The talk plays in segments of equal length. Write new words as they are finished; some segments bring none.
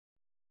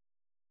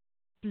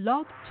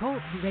Blog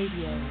Talk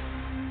Radio.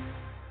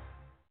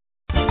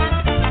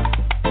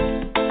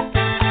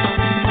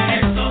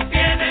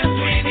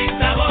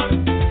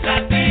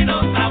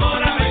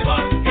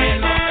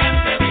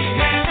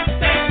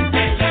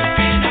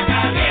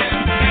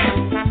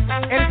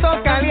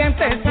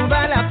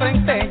 Suda la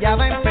frente, ya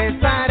va a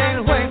empezar el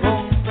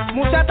juego.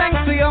 Mucha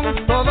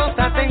atención, todos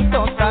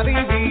atentos a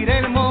vivir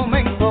el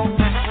momento.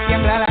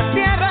 Tiembla la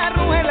tierra,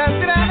 ruge las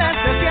gradas,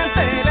 se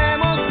siente la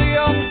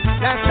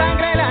emoción. La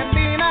sangre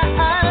latina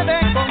arde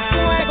con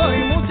fuego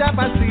y mucha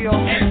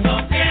pasión.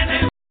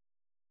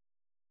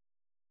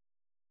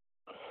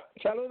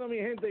 Saludos mi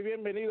gente y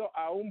bienvenidos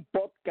a un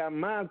podcast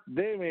más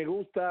de Me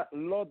Gusta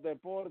los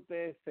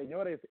Deportes.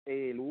 Señores,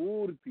 el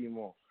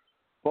último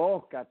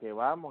podcast que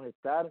vamos a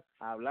estar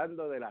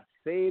hablando de la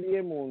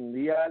Serie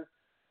Mundial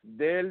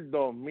del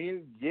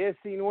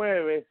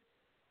 2019,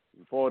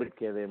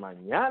 porque de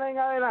mañana en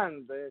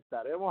adelante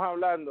estaremos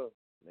hablando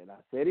de la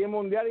Serie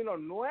Mundial y los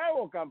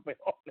nuevos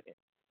campeones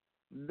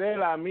de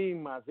la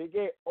misma. Así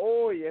que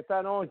hoy,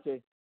 esta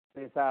noche,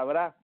 se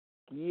sabrá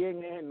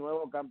quién es el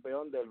nuevo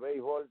campeón del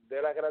béisbol de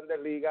las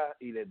Grandes Ligas,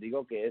 y les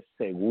digo que es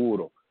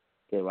seguro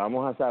que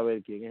vamos a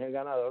saber quién es el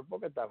ganador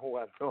porque están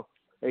jugando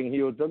en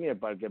Houston y el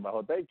parque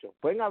bajo techo.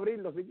 Pueden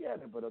abrirlo si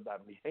quieren, pero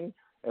también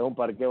es un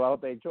parque bajo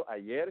techo.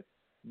 Ayer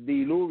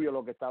diluvio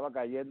lo que estaba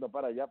cayendo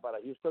para allá,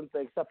 para Houston,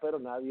 Texas, pero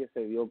nadie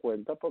se dio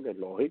cuenta porque es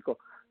lógico,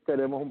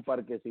 tenemos un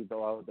parquecito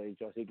bajo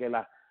techo, así que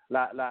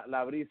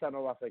la brisa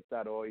no va a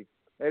afectar hoy,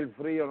 el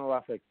frío no va a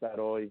afectar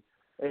hoy,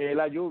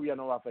 la lluvia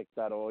no va a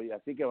afectar hoy,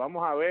 así que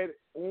vamos a ver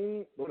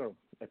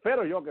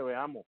espero yo que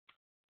veamos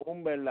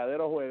un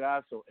verdadero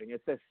juegazo en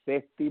este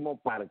séptimo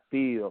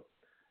partido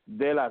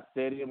de la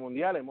Serie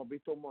Mundial. Hemos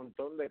visto un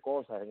montón de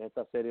cosas en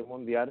esta Serie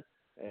Mundial,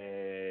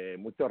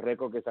 muchos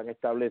récords que se han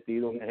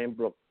establecido. Un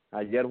ejemplo,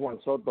 ayer Juan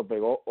Soto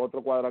pegó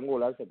otro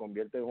cuadrangular, se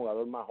convierte en el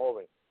jugador más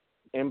joven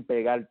en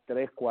pegar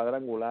 3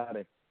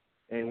 cuadrangulares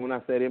en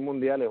una Serie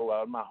Mundial, el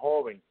jugador más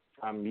joven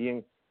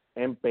también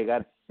en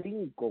pegar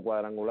 5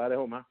 cuadrangulares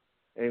o más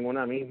en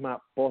una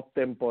misma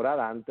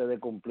postemporada antes de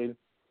cumplir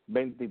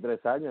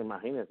 23 años.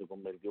 Imagínense,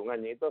 con 21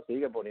 añitos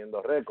sigue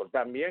poniendo récord.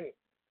 También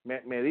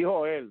me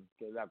dijo él,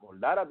 que le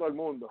acordara a todo el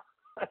mundo,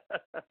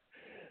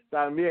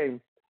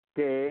 también,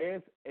 que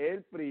es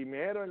el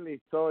primero en la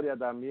historia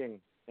también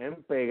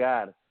en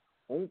pegar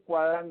un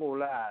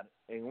cuadrangular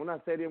en una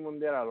Serie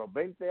Mundial a los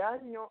 20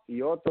 años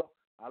y otro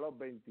a los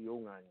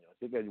 21 años.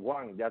 Así que,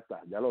 Juan, ya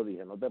está, ya lo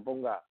dije, no te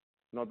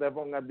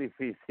pongas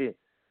difícil.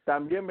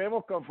 También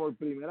vemos que por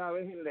primera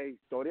vez en la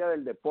historia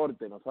del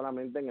deporte, no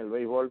solamente en el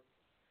béisbol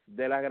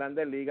de las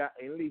Grandes Ligas,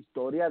 en la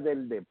historia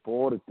del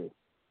deporte,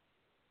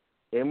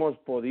 hemos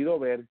podido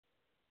ver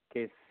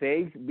que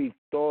 6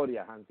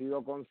 victorias han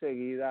sido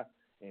conseguidas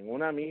en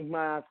una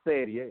misma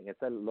serie,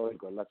 esta es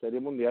lógico, es la Serie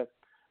Mundial,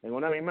 en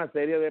una misma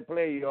serie de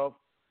playoffs,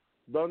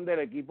 donde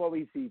el equipo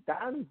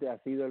visitante ha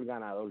sido el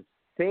ganador.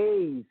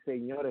 6,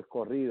 señores,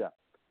 corridas.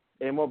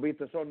 Hemos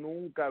visto, eso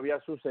nunca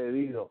había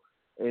sucedido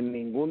en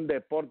ningún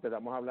deporte.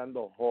 Estamos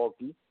hablando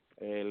hockey,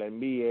 la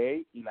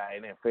NBA y la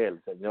NFL,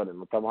 señores.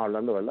 No estamos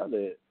hablando, ¿verdad?,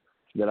 de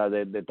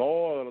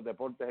todos los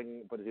deportes,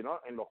 pero sino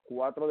en los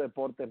 4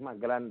 deportes más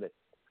grandes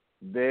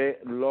de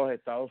los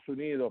Estados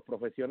Unidos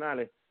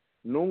profesionales.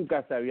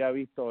 Nunca se había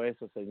visto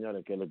eso,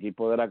 señores, que el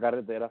equipo de la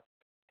carretera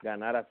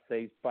ganara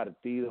 6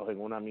 partidos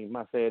en una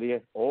misma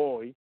serie.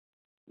 Hoy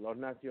los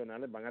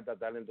nacionales van a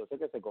tratar entonces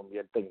que se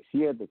convierta en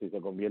 7. Si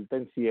se convierte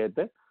en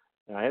 7,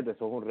 eso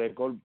es un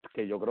récord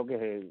que yo creo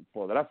que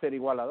podrá ser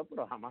igualado,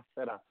 pero jamás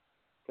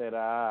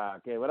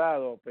será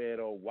quebrado.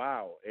 Pero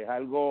wow, es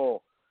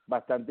algo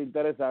bastante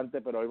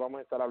interesante. Pero hoy vamos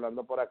a estar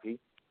hablando por aquí,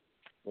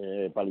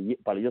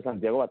 Palillo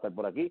Santiago va a estar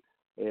por aquí,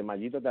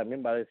 Mayito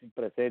también va a decir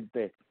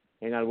presente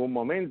en algún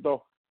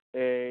momento,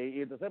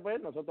 y entonces pues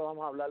nosotros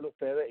vamos a hablarle a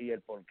ustedes y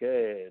el por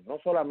qué no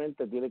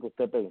solamente tiene que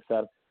usted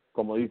pensar,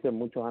 como dicen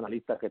muchos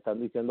analistas que están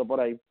diciendo por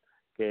ahí,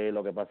 que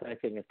lo que pasa es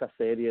que en esta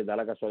serie da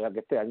la casualidad que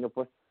este año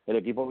pues el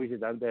equipo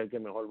visitante es el que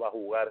mejor va a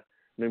jugar,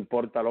 no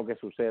importa lo que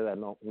suceda.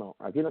 No,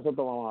 aquí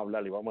nosotros vamos a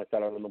hablar y vamos a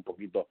estar hablando un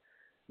poquito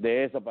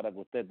de eso para que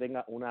usted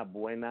tenga una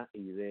buena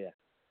idea.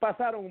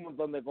 Pasaron un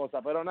montón de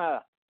cosas, pero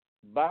nada,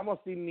 vamos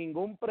sin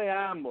ningún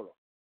preámbulo,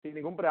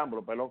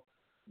 perdón.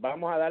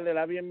 Vamos a darle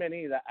la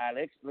bienvenida al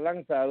ex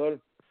lanzador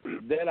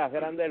de las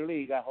Grandes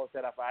Ligas,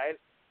 José Rafael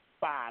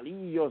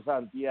Palillo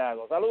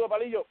Santiago. Saludos,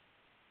 Palillo.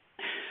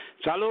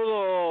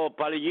 Saludos,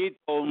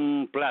 Palillito,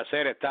 un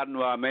placer estar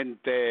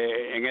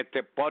nuevamente en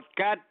este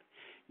podcast.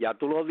 Ya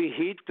tú lo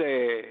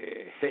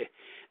dijiste,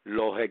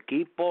 los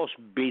equipos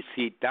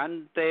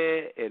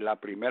visitantes en la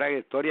primera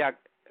historia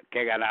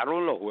que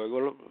ganaron los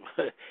juegos,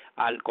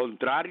 al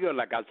contrario, en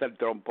la Casa del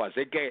Trompo.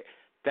 Así que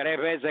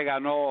 3 veces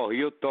ganó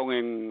Houston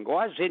en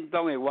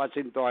Washington y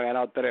Washington ha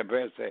ganado 3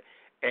 veces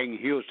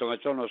en Houston.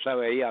 Eso no se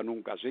veía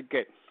nunca. Así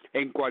que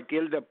en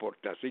cualquier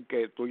deporte. Así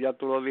que tú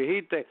lo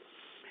dijiste.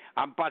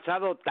 Han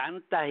pasado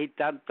tantas y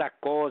tantas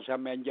cosas,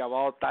 me han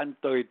llevado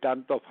tantos y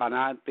tantos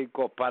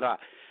fanáticos para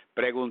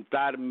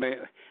preguntarme,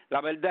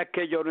 la verdad es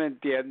que yo no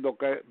entiendo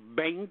que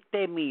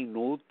 20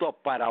 minutos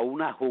para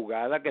una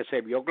jugada que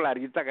se vio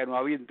clarita que no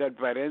había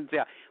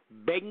interferencia,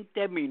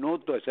 20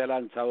 minutos ese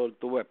lanzador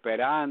estuvo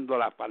esperando,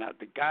 la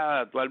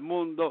fanaticada, todo el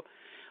mundo,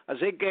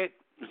 así que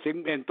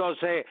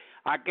entonces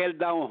aquel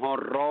da un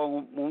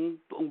jonrón,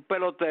 un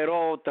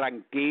pelotero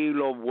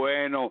tranquilo,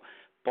 bueno,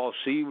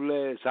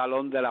 posible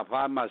Salón de la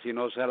Fama si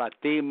no se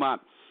lastima.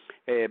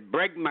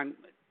 Bregman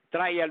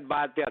trae el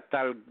bate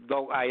hasta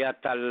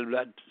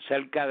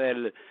cerca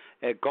del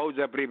coach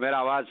de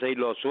primera base y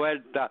lo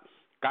suelta.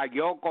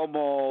 Cayó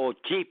como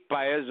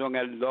chispa eso en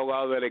el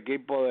dugout del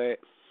equipo de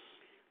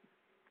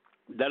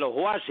los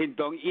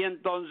Washington, y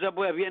entonces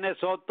pues viene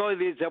Soto y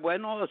dice,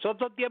 bueno,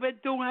 Soto tiene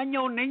 21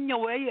 años, un niño,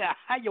 güey,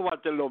 yo voy a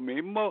hacer lo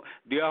mismo.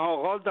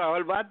 Dios trajo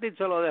el bate y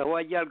se lo dejó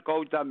allá al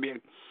coach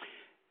también.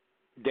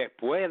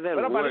 Después del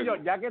juego. Palillo,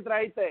 ya que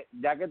traíste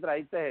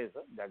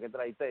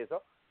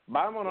eso,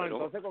 vámonos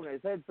entonces con ese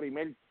es el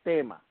primer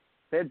tema.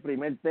 Ese es el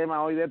primer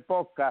tema hoy del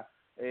podcast.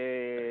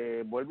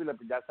 Vuelvo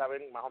y ya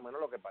saben más o menos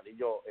lo que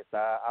Palillo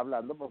está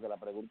hablando, porque la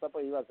pregunta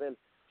pues iba a ser,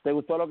 ¿te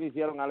gustó lo que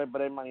hicieron Alex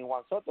Bregman y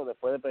Juan Soto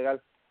después de pegar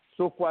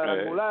sus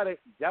cuadrangulares?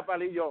 Ya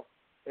Palillo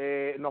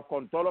nos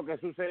contó lo que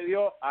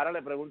sucedió. Ahora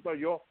le pregunto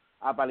yo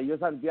a Palillo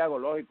Santiago,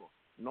 lógico,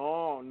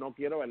 no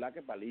quiero, ¿verdad?,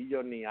 que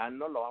Palillo ni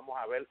Arnold lo vamos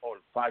a ver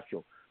old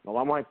fashion. No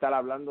vamos a estar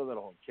hablando de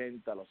los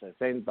 80, los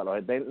 60, los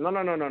 70.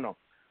 No.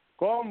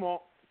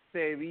 ¿Cómo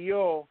se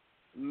vio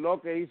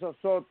lo que hizo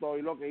Soto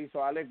y lo que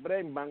hizo Alex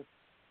Bregman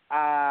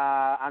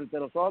ante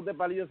los ojos de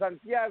Palillo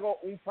Santiago,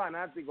 un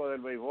fanático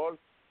del béisbol,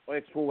 o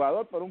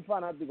exjugador, pero un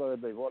fanático del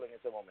béisbol en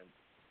ese momento?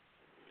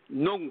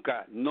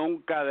 Nunca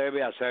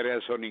debe hacer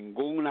eso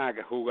ningún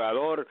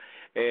jugador.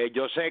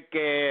 Yo sé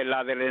que la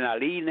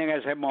adrenalina en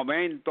ese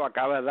momento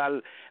acaba de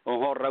dar un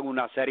jonrón en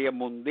una serie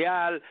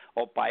mundial,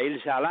 o para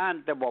irse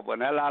adelante, para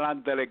poner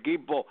adelante el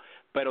equipo,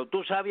 pero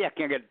tú sabías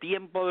que en el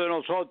tiempo de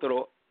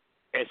nosotros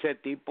ese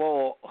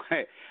tipo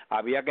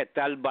había que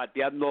estar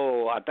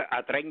bateando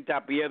a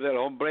 30 pies del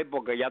hombre,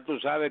 porque ya tú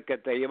sabes que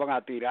te iban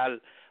a tirar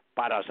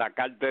para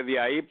sacarte de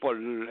ahí por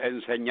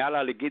enseñar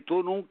al equipo.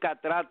 Tú nunca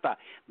tratas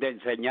de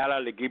enseñar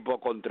al equipo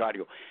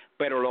contrario.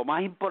 Pero lo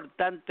más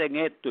importante en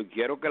esto, y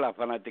quiero que la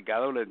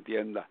fanaticada lo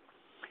entienda,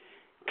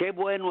 qué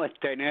bueno es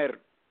tener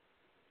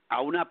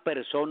a una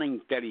persona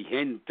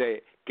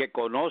inteligente que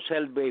conoce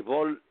el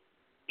béisbol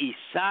y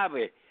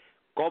sabe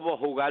cómo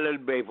jugar el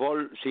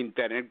béisbol sin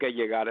tener que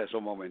llegar a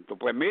esos momentos.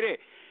 Pues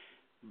mire,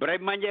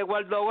 Bregman llegó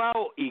al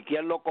dugout y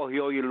 ¿quién lo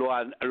cogió y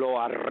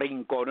lo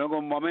arrinconó en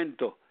un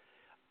momento?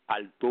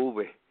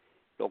 Altuve.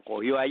 Lo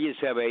cogió allí y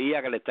se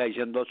veía que le está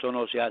diciendo, eso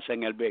no se hace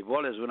en el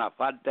béisbol, es una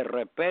falta de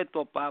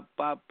respeto,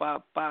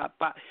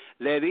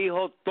 le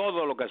dijo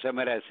todo lo que se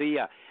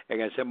merecía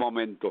en ese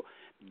momento.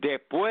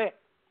 Después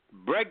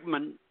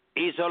Bregman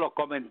hizo los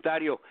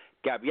comentarios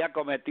que había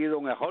cometido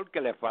un error,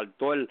 que le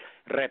faltó el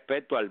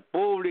respeto al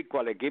público,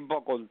 al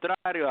equipo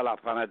contrario, a la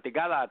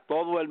fanaticada, a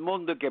todo el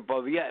mundo, y que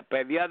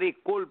pedía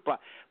disculpas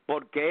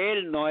porque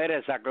él no era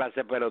esa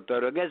clase de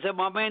pelotero. En ese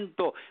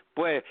momento,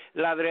 pues,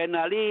 la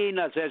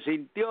adrenalina se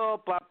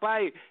sintió,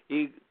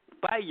 y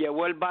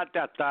llevó el bate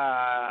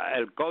hasta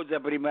el coach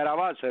de primera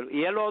base.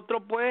 Y el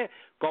otro, pues,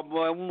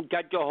 como un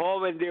muchacho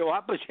joven, dijo,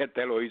 pues si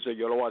este lo hizo,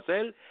 yo lo voy a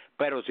hacer.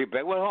 Pero si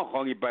pegó el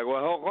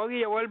jonjón y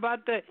llevó el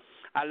bate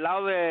al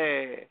lado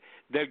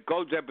del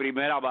coach de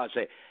primera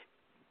base.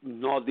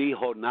 No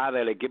dijo nada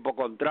el equipo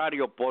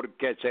contrario,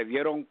 porque se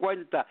dieron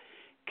cuenta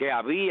que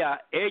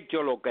había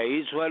hecho lo que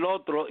hizo el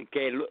otro,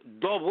 que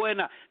dos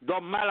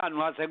malas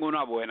no hacen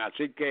una buena.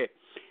 Así que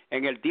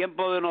en el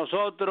tiempo de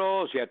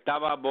nosotros, si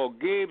estaba Bob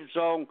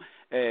Gibson,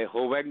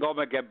 Rubén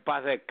Gómez, que en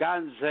paz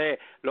descanse,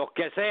 los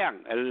que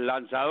sean, el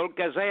lanzador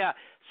que sea,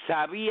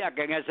 sabía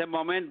que en ese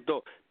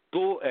momento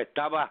tú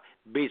estabas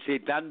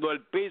visitando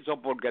el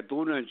piso, porque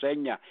tú no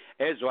enseñas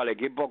eso al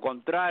equipo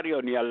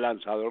contrario ni al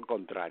lanzador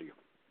contrario.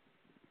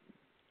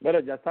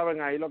 Bueno, ya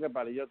saben ahí lo que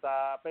Palillo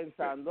está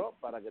pensando,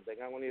 para que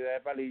tengan una idea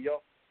de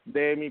Palillo.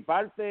 De mi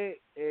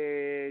parte,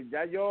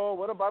 ya yo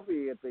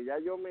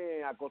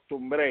me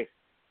acostumbré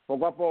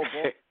poco a poco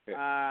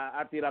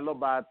a tirar los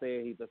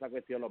bates y toda esa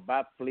cuestión, los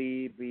bat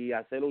flip y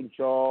hacer un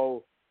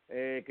show,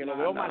 lo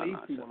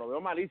veo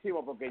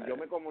malísimo, porque yo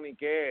me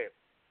comuniqué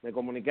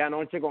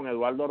anoche con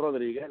Eduardo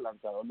Rodríguez, el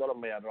lanzador de los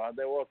Medias Rojas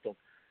de Boston,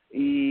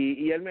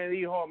 y él me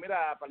dijo,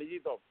 mira,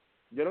 Palillito,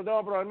 yo no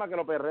tengo problema que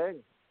lo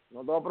perreen,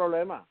 no tengo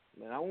problema,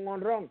 me dan un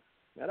honrón,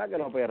 mira, que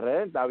lo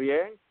perreen, está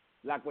bien.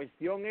 La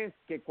cuestión es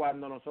que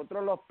cuando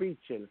nosotros los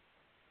pitchers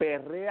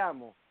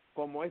perreamos,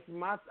 como es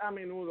más a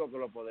menudo que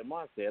lo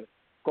podemos hacer,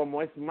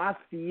 como es más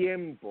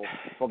tiempo,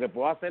 porque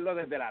puedo hacerlo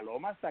desde la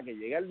loma hasta que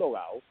llegue el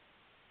dugout,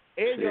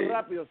 ellos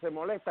rápido se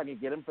molestan y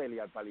quieren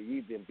pelear,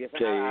 Palillito, y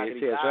empiezan a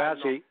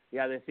gritarnos y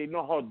a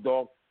decirnos hot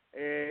dog.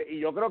 Y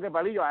yo creo que,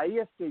 Palillo, ahí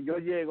es que yo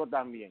llego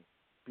también.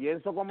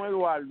 Pienso como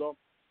Eduardo,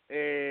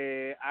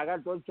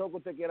 haga todo el show que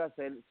usted quiera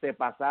hacer, se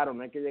pasaron,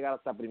 no hay que llegar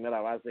hasta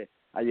primera base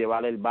a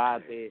llevar el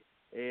bate.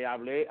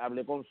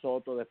 Hablé con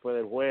Soto después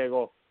del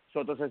juego,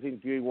 Soto se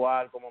sintió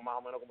igual, como más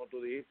o menos como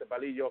tú dijiste,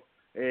 Palillo,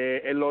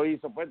 él lo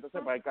hizo, pues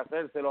entonces hay que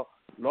hacérselo.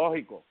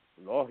 Lógico.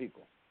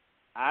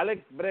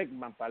 Alex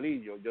Bregman,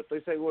 Palillo, yo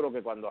estoy seguro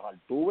que cuando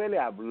Altuve le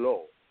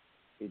habló,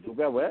 y tú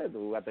que bueno, tú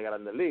jugaste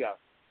Grandes Ligas,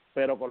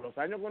 pero con los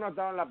años que uno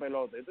estaba en la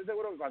pelota, yo estoy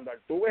seguro que cuando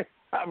Altuve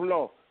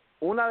habló,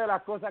 una de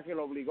las cosas que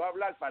lo obligó a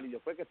hablar, Palillo,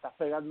 fue que estás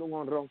pegando un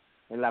jonrón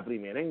en la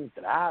primera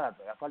entrada,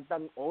 todavía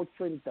faltan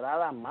 8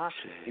 entradas más,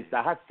 y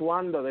estás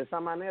actuando de esa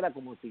manera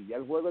como si ya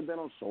el juego es de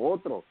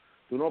nosotros.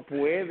 Tú no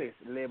puedes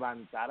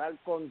levantar al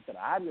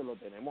contrario, lo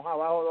tenemos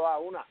abajo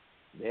 2-1,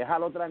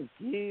 déjalo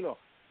tranquilo.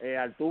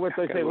 Altuve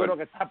estoy seguro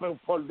que está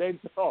por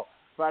dentro,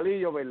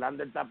 Palillo,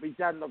 Verlander está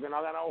pichando, que no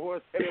ha ganado un juego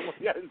de Serie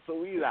Mundial en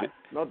su vida,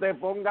 no te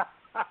pongas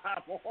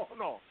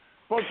mono,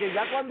 porque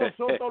ya cuando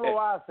Soto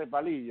lo hace,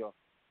 Palillo,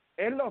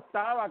 él lo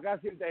estaba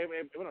casi,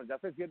 bueno, ya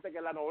se siente que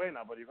es la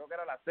novena, pero yo creo que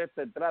era la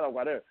sexta entrada o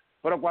whatever,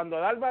 pero cuando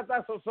da el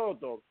batazo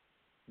Soto,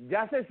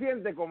 ya se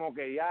siente como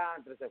que ya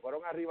entre se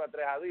fueron arriba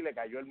 3-2 y le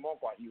cayó el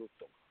moco a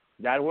Houston.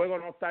 Ya el juego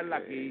no está en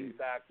la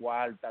quinta,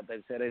 cuarta,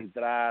 tercera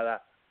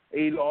entrada.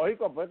 Y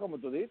lógico, pues, como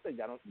tú dices,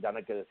 ya no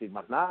hay que decir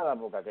más nada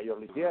porque aquellos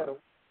lo hicieron.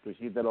 Tú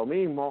hiciste lo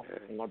mismo.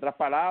 En otras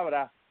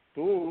palabras,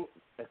 tú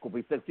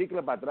escupiste el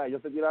chicle para atrás.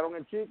 Ellos te tiraron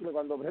el chicle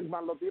cuando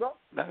Bregman lo tiró.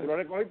 Tú lo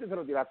recogiste y se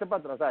lo tiraste para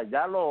atrás. O sea,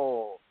 ya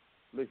lo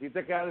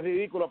hiciste quedar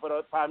ridículo,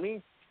 pero para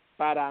mí,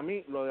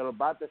 lo de los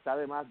bates está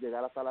de más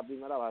llegar hasta la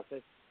primera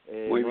base.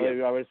 No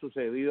debió haber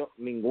sucedido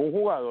ningún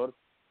jugador,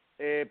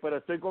 pero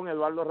estoy con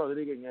Eduardo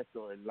Rodríguez en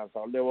esto, el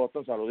lanzador de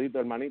Boston. Saludito,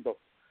 hermanito.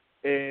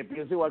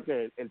 Pienso igual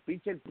que él. El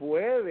pitcher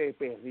puede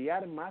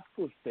perrear más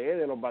que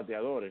ustedes, los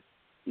bateadores,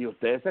 y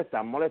ustedes se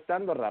están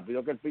molestando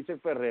rápido que el pitcher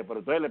perree, pero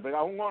entonces le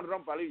pegas un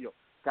honrón, Palillo,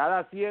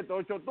 cada 7,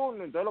 8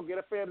 turnos, entonces lo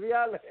quieres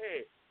perrear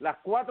las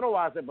 4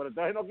 bases, pero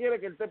entonces no quiere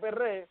que él te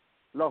perree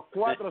los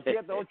 4,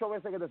 7, 8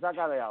 veces que te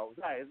saca de out. O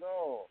sea,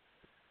 eso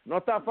no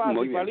está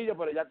fácil, Palillo,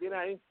 pero ya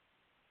tienes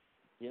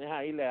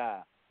ahí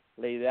la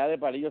idea de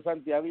Palillo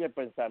Santiago y el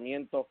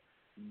pensamiento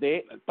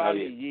de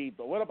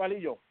Palillito. Bueno,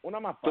 Palillo, una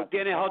más fácil. Tú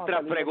tienes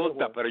otra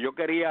pregunta, pero yo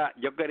quería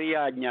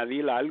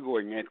añadir algo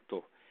en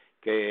esto,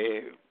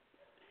 que,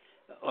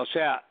 o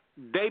sea,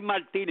 Dave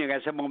Martínez en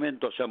ese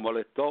momento se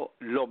molestó.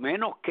 Lo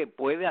menos que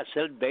puede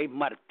hacer Dave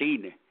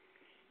Martínez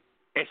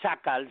es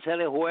sacarse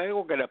de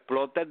juego, que le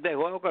exploten de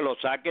juego, que lo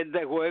saquen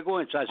de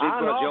juego en esa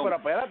situación. No, pero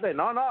espérate,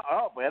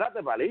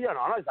 espérate, Palillo,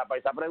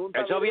 esa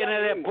pregunta. Eso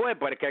viene después,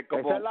 porque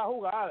como... Esa es la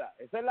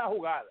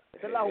jugada.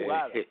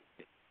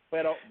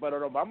 Pero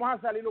nos vamos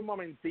a salir un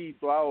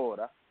momentito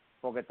ahora,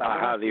 porque estamos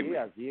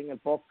aquí en el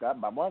podcast.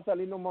 Vamos a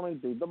salir un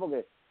momentito,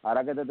 porque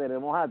ahora que te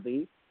tenemos a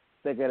ti,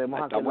 te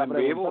queremos hacer la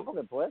pregunta,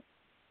 porque pues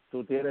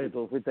tú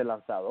fuiste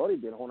lanzador y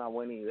tienes una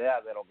buena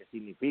idea de lo que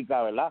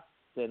significa, ¿verdad?,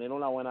 tener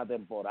una buena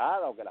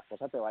temporada o que las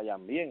cosas te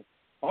vayan bien.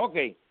 Ok,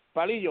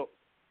 Palillo,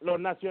 los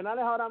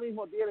nacionales ahora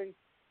mismo tienen,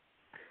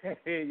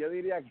 yo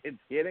diría que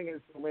tienen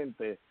en su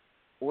mente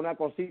una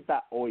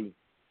cosita hoy,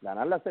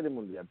 ganar la Serie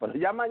Mundial, pero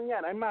ya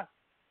mañana, es más,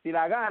 si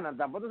la ganan,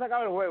 tampoco se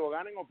acaba el juego,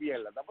 ganen o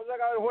pierdan, tampoco se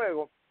acaba el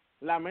juego,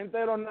 la mente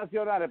de los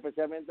nacionales,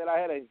 especialmente la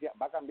gerencia,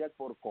 va a cambiar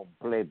por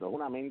completo. Es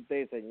una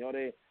mente,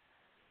 señores,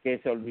 que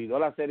se olvidó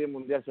la Serie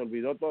Mundial, se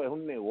olvidó todo, es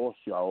un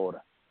negocio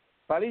ahora.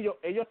 Palillo,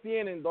 ellos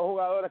tienen 2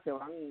 jugadores que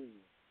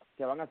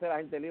van a ser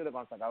agente libre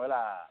cuando se acabe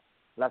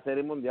la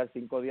Serie Mundial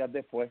 5 días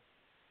después.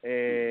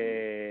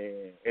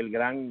 El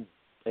gran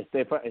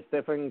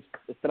Stephen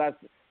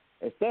Strasburg,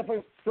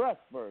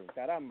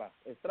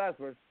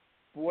 Strasburg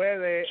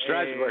puede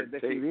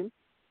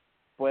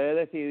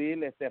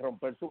decidir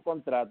romper su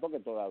contrato,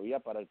 que todavía,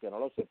 para el que no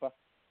lo sepa,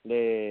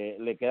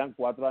 le quedan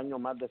 4 años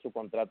más de su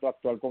contrato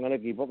actual con el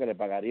equipo, que le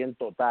pagaría en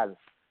total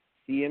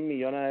 $100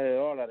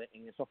 millones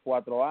en esos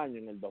 4 años.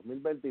 En el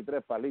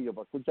 2023, Palillo,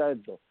 pues escucha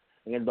esto,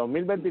 en el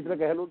 2023,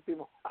 que es el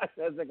último año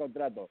de ese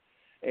contrato,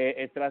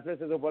 Strasburg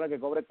se supone que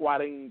cobre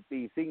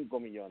 45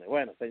 millones.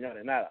 Bueno,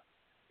 señores, nada,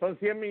 son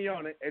 100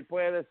 millones, él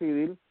puede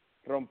decidir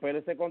romper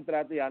ese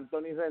contrato, y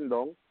Anthony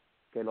Rendón,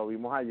 que lo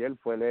vimos ayer,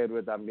 fue el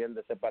héroe también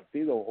de ese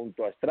partido,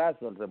 junto a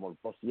Strasburg,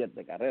 remolcó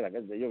 7 carreras,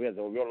 que se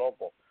volvió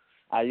loco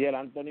ayer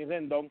Anthony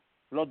Rendón.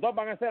 Los dos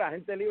van a ser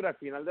agentes libres al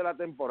final de la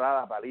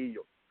temporada,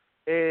 Palillo.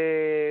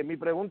 Mi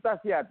pregunta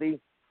hacia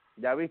ti,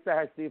 ya viste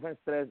a Stephen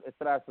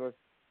Strasburg,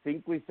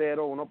 5-0,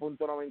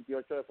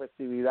 1.98 de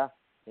efectividad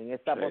en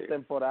esta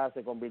postemporada,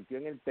 se convirtió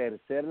en el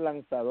tercer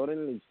lanzador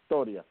en la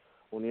historia,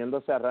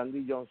 uniéndose a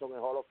Randy Johnson, el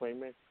Hall of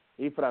Fame,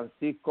 y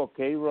Francisco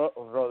K.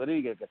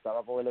 Rodríguez, que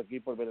estaba con el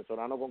equipo, el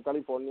venezolano con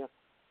California,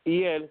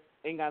 y él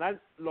en ganar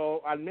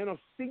al menos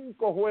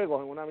 5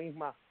 juegos en una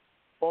misma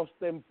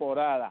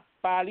postemporada.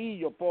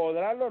 Palillo,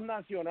 ¿podrán los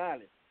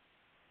nacionales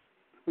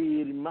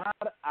firmar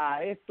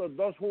a estos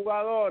 2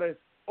 jugadores,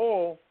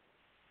 o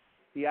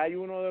si hay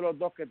uno de los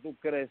 2 que tú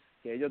crees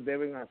que ellos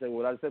deben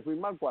asegurarse de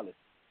firmar, cuál es?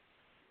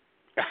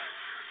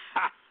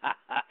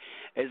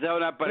 Esa es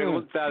una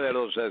pregunta de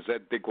los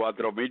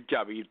 64,000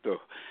 chavitos.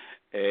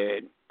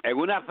 En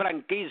una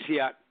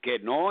franquicia que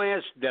no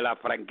es de las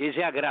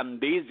franquicias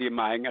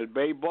grandísimas en el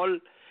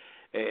béisbol,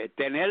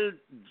 tener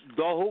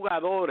 2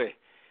 jugadores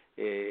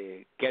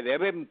que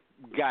deben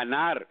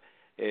ganar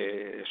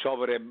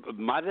sobre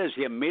más de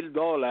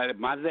 $100,000,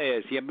 más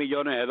de $100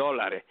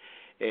 millones.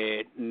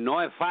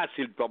 No es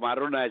fácil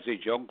tomar una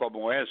decisión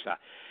como esa.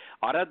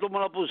 Ahora tú me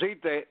lo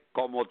pusiste,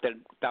 como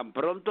tan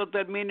pronto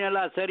termine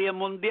la Serie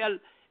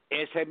Mundial,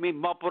 ese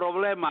mismo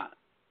problema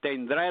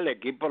tendrá el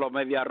equipo de los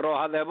Medias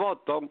Rojas de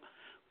Boston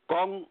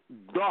con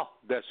dos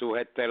de sus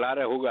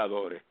estelares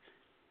jugadores,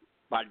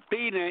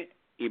 Martínez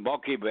y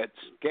Mookie Betts.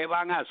 ¿Qué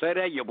van a hacer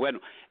ellos? Bueno,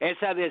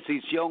 esa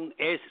decisión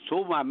es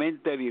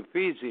sumamente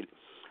difícil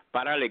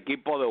para el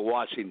equipo de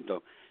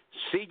Washington.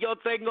 Si yo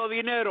tengo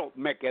dinero,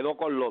 me quedo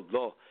con los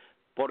dos,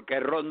 porque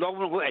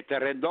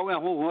Rendón es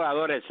un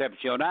jugador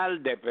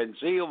excepcional,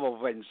 defensivo,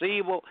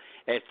 ofensivo.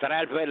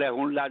 Strasburg es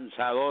un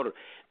lanzador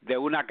de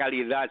una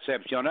calidad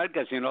excepcional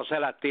que si no se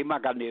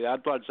lastima,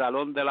 candidato al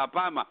Salón de la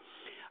Fama.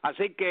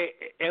 Así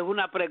que es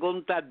una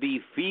pregunta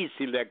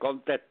difícil de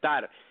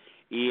contestar,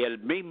 y el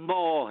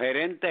mismo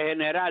gerente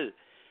general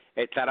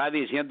estará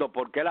diciendo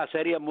por qué la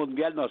Serie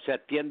Mundial no se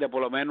extiende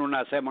por lo menos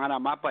una semana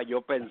más para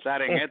yo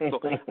pensar en esto,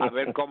 a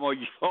ver cómo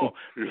yo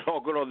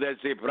logro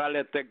descifrar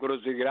este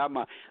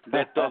crucigrama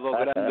de estos dos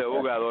grandes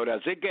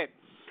jugadores. Así que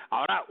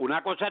ahora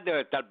una cosa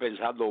debe estar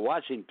pensando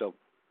Washington.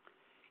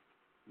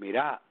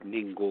 Mira,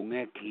 ningún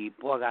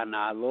equipo ha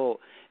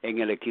ganado en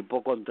el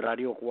equipo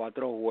contrario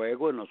 4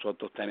 juegos y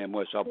nosotros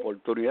tenemos esa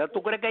oportunidad.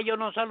 ¿Tú crees que ellos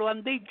no se lo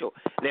han dicho?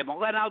 Le hemos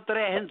ganado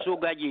 3 en su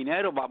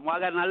gallinero, vamos a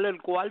ganarle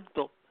el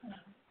cuarto.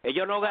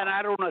 Ellos no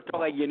ganaron nuestro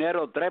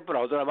gallinero 3, pero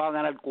nosotros vamos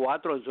a ganar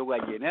 4 en su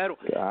gallinero.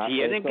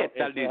 Tienen que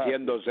estar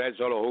diciéndose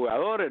eso los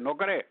jugadores, ¿no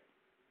crees?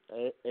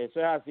 Eso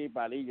es así,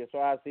 Palillo, eso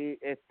es así,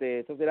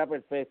 eso será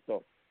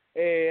perfecto.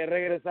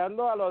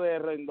 Regresando a lo de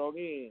Rendón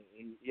y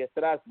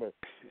Strasburg,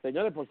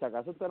 señores, por si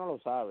acaso usted no lo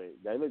sabe,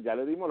 ya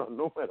le dimos los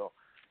números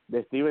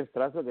de Steven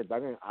Strasburg, que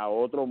están a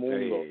otro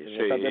mundo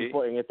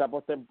en esta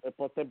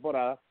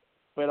postemporada,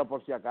 pero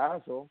por si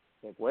acaso,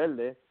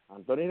 recuerde,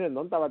 Anthony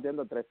Rendón está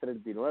batiendo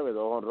 3.39, 2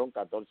 jonrón,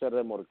 14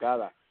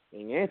 remolcadas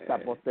en esta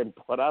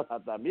postemporada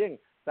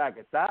también, o sea, que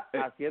está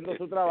haciendo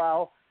su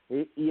trabajo,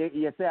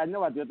 y este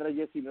año batió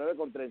 3.19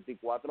 con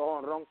 34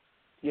 jonrón,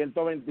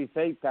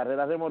 126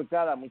 carreras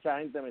remolcadas. Mucha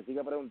gente me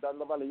sigue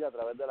preguntando, Palillo, a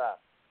través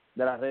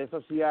de las redes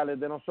sociales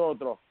de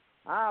nosotros,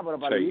 pero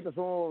Palillito,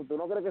 ¿tú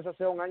no crees que eso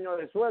sea un año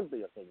de suerte?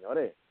 Y yo,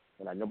 señores,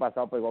 el año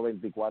pasado pegó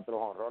 24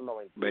 jonrón,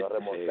 92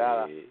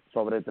 remolcadas,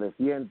 sobre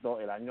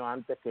 300, el año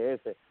antes que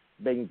ese,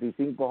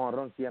 25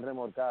 jonrón, 100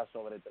 remolcadas,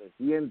 sobre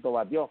 300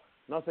 batió.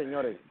 No,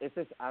 señores,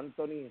 ese es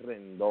Anthony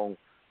Rendón.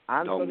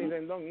 Anthony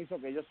Rendón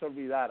hizo que ellos se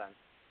olvidaran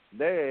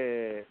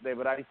de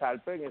Bryce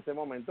Harper en ese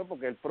momento,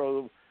 porque él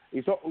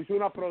hizo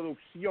una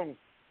producción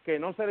que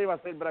no se le iba a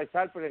hacer Bryce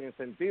Harper, en el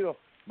sentido,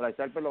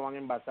 Bryce Harper lo van a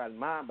envasar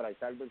más,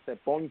 Bryce Harper se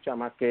poncha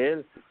más que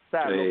él, o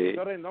sea, lo que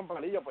hizo Rendón,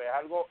 Palillo, pues es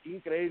algo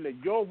increíble.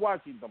 Yo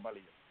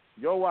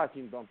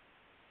Washington,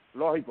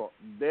 lógico,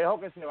 dejo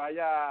que se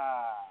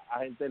vaya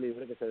agente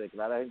libre, que se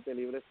declare agente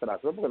libre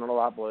Strasburg, porque no lo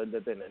vas a poder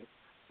detener,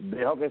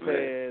 dejo que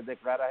se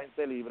declare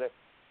agente libre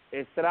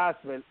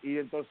Strasburg, y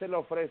entonces le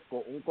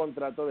ofrezco un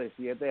contrato de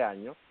 7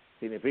 años,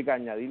 significa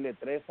añadirle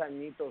 3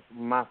 añitos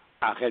más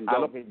a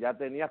lo que ya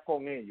tenías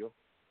con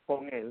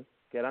él,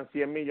 que eran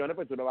 100 millones,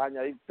 pues tú le vas a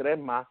añadir 3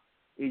 más,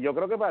 y yo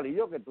creo que,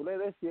 Palillo, que tú le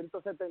des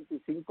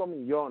 175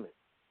 millones,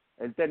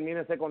 él termina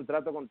ese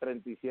contrato con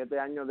 37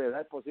 años de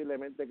edad,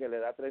 posiblemente que le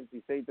da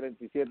 36,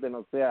 37,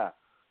 no sea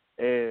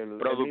el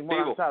mismo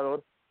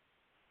lanzador,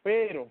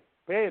 pero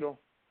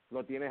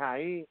lo tienes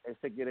ahí, él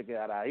se quiere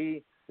quedar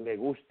ahí, le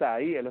gusta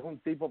ahí, él es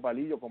un tipo,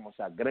 Palillo, como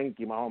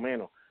Zagrenki más o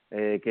menos,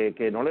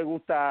 que no le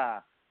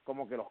gusta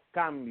como que los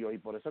cambios, y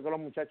por eso que los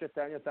muchachos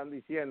este año están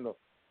diciendo,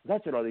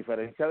 Nacho, la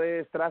diferencia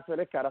de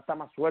Strasburg es que ahora está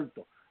más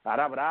suelto,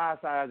 ahora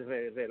abraza,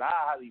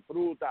 relaja,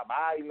 disfruta,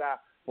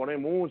 baila, pone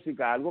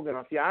música, algo que no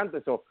hacía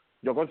antes.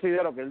 Yo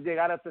considero que él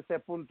llegara hasta ese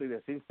punto y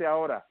decirse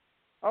ahora,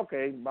 ok,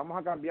 vamos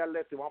a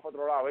cambiarle esto y vamos para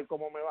otro lado a ver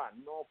cómo me va,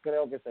 no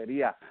creo que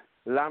sería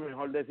la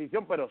mejor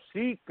decisión, pero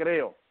sí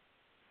creo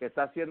que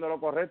está haciendo lo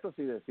correcto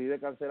si decide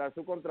cancelar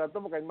su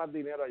contrato, porque hay más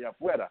dinero allá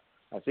afuera.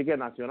 Así que,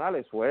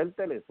 Nacionales,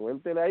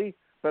 suéltele ahí,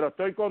 pero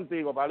estoy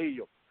contigo,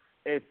 Palillo.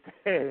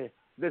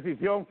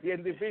 Decisión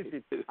bien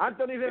difícil.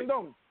 Anthony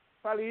Rendón,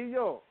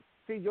 Palillo,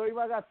 si yo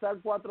iba a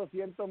gastar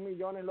 400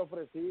 millones, lo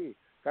ofrecí,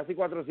 casi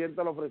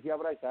 400 lo ofrecí a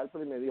Bryce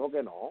Harper y me dijo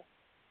que no.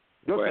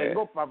 Yo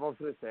tengo para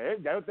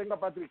ofrecer, ya yo tengo a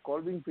Patrick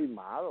Corbin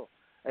firmado.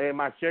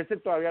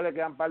 Manchester todavía le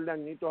quedan un par de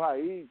añitos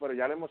ahí, pero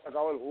ya le hemos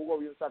sacado el jugo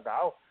bien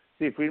sacado.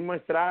 Si firmo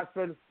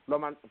Strasburg,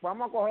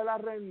 vamos a coger a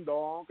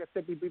Rendón, que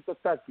este pipito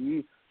está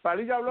aquí.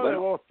 Palillo habló de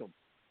Boston,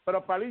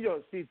 pero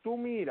Palillo, si tú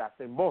miras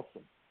en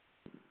Boston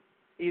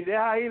y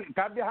dejas ir,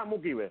 cambias a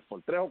Mookie Betts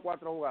por 3 o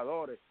 4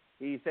 jugadores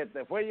y se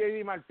te fue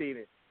J.D.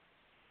 Martínez,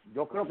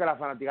 yo creo que la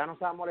fanaticada no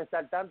se va a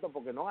molestar tanto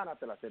porque no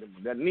ganaste la Serie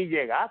Mundial, ni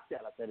llegaste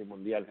a la Serie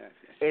Mundial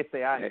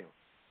este año.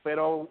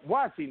 Pero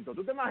Washington,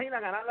 ¿tú te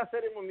imaginas ganar la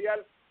Serie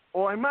Mundial?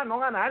 O es más, no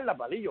ganarla,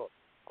 Palillo,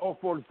 o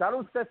forzar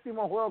un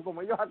 7º juego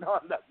como ellos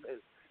acaban de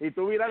hacer, y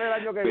tú mirar el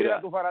año que viene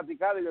a tu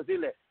fanaticada y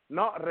decirle,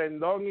 no,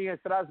 Rendón y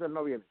Strasburg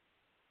no vienen.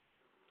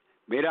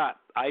 Mira,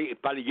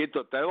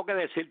 Palillito, tengo que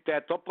decirte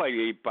esto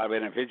y para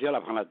beneficio de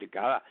la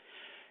fanaticada.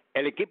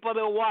 El equipo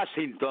de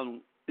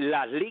Washington,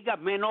 las ligas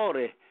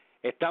menores,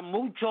 están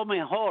mucho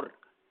mejor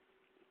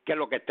que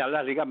lo que están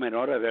las ligas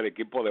menores del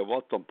equipo de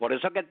Boston. Por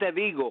eso que te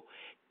digo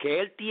que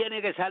él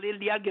tiene que salir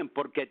de alguien,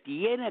 porque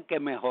tiene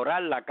que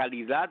mejorar la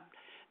calidad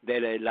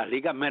de las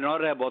ligas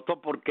menores de Boston,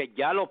 porque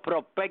ya los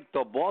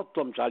prospectos,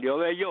 Boston salió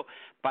de ellos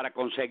para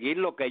conseguir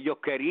lo que ellos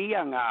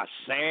querían, a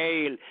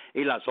Sale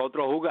y los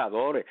otros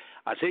jugadores.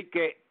 Así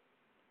que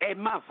es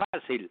más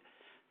fácil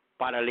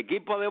para el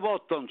equipo de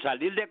Boston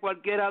salir de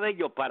cualquiera de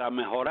ellos para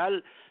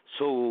mejorar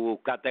sus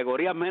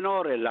categorías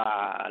menores,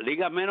 las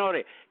ligas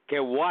menores, que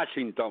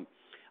Washington.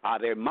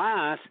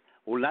 Además,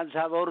 un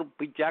lanzador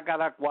picha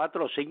cada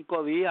 4 o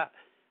 5 días.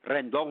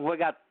 Rendón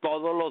juega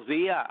todos los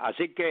días,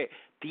 así que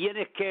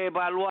tienes que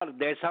evaluar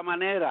de esa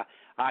manera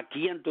a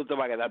quién tú te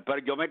vas a quedar. Pero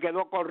yo me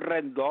quedo con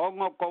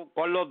Rendón o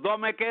con los dos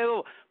me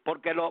quedo,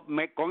 porque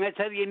con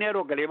ese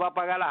dinero que le iba a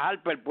pagar a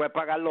Harper, puedes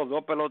pagar los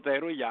dos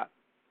peloteros y ya.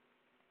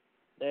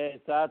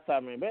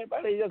 Exactamente.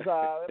 Palillo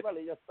sabe.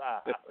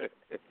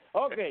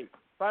 Ok,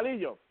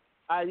 Palillo,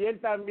 ayer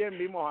también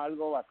vimos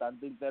algo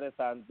bastante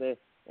interesante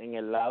en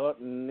el lado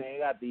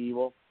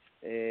negativo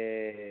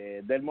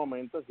del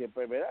momento.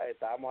 Siempre, ¿verdad?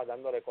 Estábamos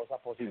hablando de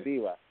cosas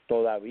positivas.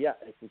 Todavía,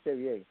 escuche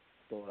bien,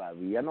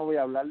 todavía no voy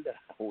a hablar de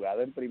la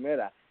jugada en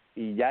primera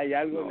y ya hay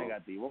algo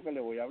negativo que le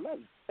voy a hablar.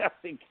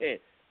 Así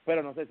que,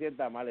 pero no se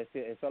sienta mal, es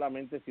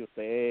solamente si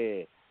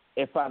usted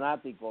es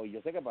fanático, y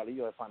yo sé que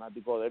Palillo es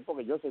fanático de él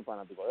porque yo soy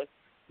fanático de él.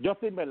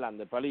 Justin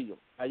Verlander, Palillo,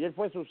 ayer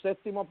fue su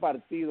 7º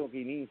partido que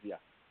inicia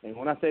en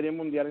una serie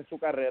mundial en su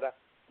carrera.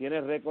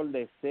 Tiene récord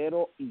de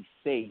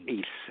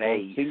 0-6.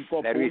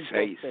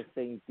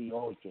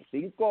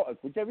 5.68.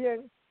 Escuche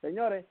bien,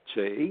 señores.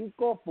 Sí.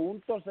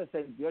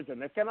 5.68.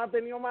 No es que no ha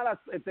tenido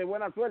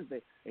buena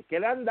suerte, es que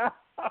le han dado.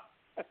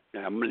 le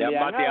han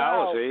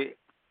bateado, sí.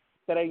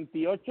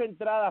 38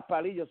 entradas,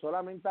 Palillo.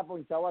 Solamente ha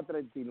ponchado a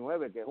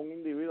 39, que es un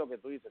individuo que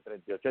tú dices,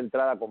 38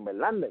 entradas con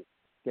Verlander,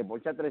 que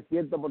poncha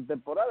 300 por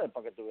temporada,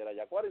 para que tuviera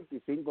ya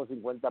 45,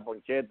 50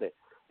 ponchetes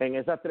en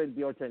esas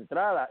 38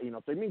 entradas. Y no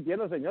estoy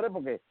mintiendo, señores,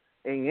 porque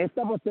en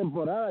esta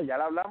postemporada ya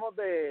le hablamos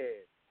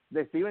de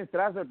Steven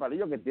Strasburg,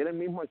 Palillo, que tiene el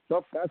mismo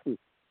stop casi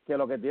que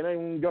lo que tiene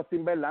un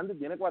Justin Verlander,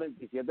 tiene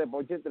 47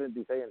 ponches y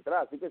 36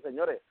 entradas. Así que,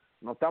 señores,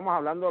 no estamos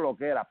hablando de lo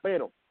que era,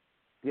 pero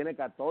tiene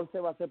 14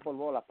 bases por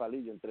bolas,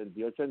 Palillo, en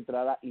 38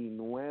 entradas y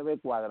 9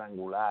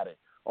 cuadrangulares.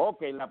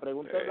 Ok, la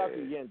pregunta es la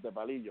siguiente,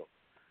 Palillo.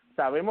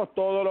 Sabemos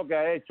todo lo que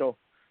ha hecho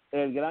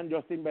el gran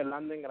Justin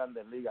Verlander en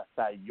Grandes Ligas,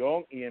 Cy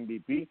Young y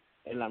MVP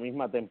en la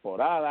misma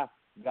temporada,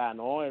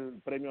 ganó el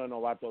premio de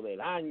novato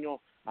del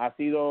año, ha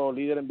sido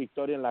líder en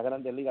victoria en las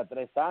Grandes Ligas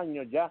 3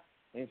 años ya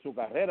en su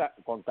carrera,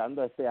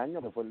 contando este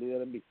año que fue el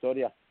líder en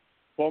victoria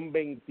con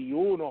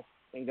 21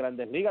 en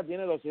Grandes Ligas.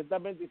 Tiene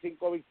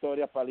 225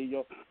 victorias,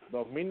 Palillo,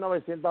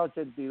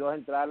 2.982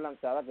 entradas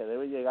lanzadas, que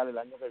debe llegar el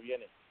año que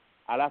viene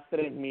a las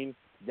 3.000,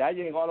 ya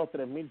llegó a los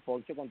 3.000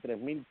 ponches con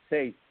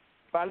 3.006.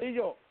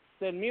 Palillo,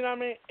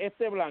 termíname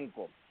este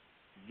blanco.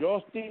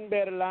 Justin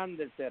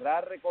Verlander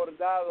será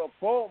recordado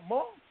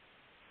como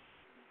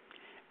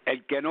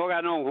el que no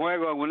ganó un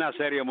juego en una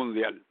serie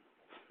mundial.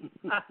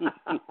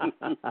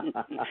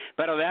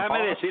 Pero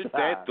déjame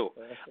decirte esto,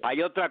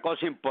 hay otra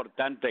cosa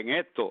importante en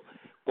esto.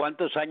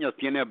 ¿Cuántos años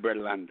tiene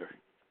Verlander?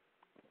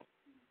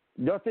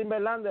 Justin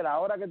Verlander,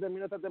 ahora que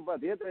terminó esta temporada,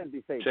 tiene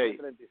 36, sí. Tiene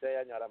 36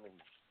 años ahora mismo.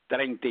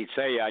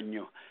 36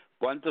 años.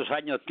 ¿Cuántos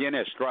años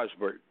tiene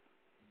Strasburg?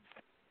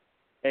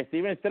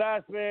 Steven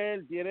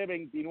Strasburg tiene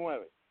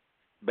 29.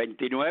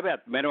 29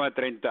 a menos de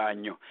 30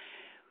 años.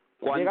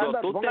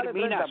 Cuando tú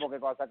terminas... 30 porque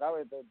cuando se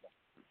acabe 30.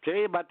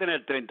 Sí, va a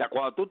tener 30.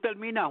 Cuando tú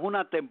terminas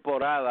una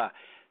temporada,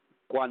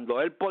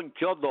 cuando él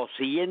ponchó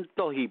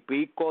 200 y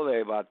pico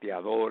de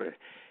bateadores,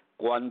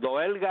 cuando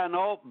él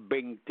ganó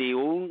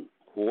 21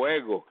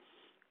 juegos,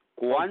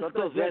 ¿cuántos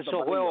 300, de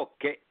esos juegos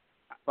que...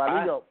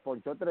 Palillo,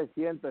 ponchó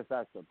 300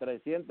 exacto,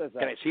 300 exacto.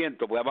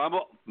 300, pues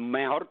vamos,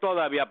 mejor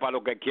todavía para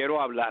lo que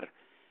quiero hablar.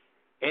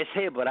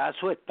 Ese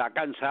brazo está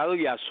cansado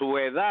y a su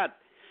edad,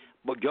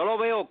 pues yo lo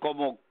veo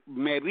como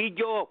me vi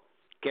yo,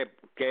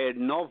 que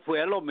no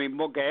fue lo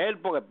mismo que él,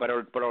 pero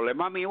el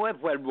problema mío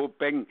fue el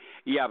bullpen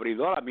y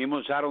abridor. A mí me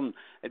usaron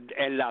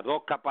en las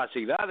dos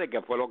capacidades,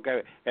 que fue lo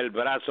que el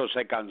brazo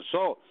se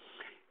cansó.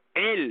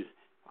 Él,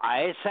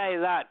 a esa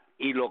edad,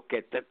 y lo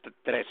que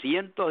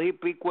 300 y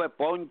pico de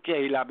ponches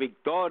y la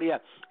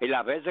victoria y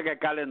las veces que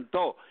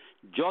calentó,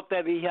 yo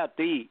te dije a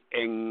ti,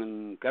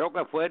 creo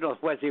que fue, no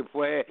fue si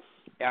fue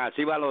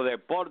así va los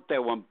deportes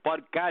o en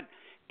podcast,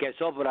 que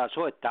esos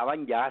brazos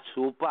estaban ya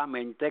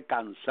sumamente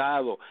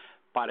cansados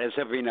para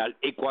ese final.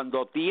 Y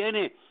cuando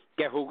tiene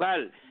que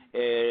jugar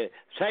 6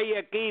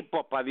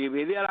 equipos para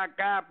dividir la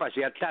capa,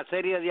 si esta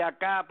serie de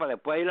acá, para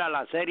después ir a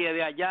la serie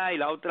de allá y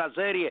la otra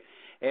serie,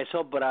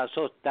 esos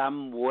brazos están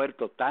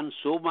muertos, están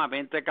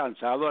sumamente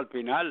cansados al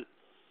final.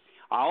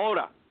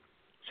 Ahora,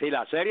 si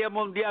la serie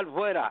mundial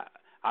fuera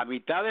a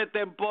mitad de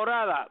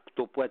temporada,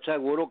 tú pues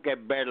seguro que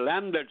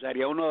Verlander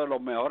sería uno de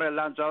los mejores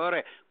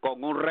lanzadores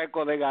con un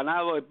récord de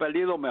ganado y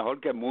perdido mejor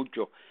que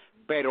muchos.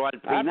 Pero al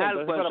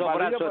final, pues esos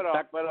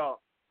brazos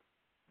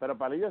pero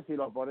Palillo, si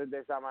lo pones de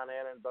esa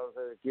manera,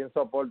 entonces, ¿quién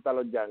soporta a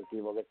los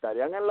Yankees? Porque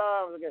estarían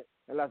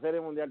en la Serie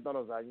Mundial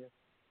todos los años.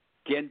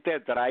 ¿Quién te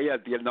trae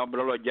a ti el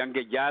nombre de los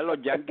Yankees? Ya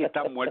los Yankees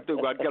están muertos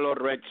igual que los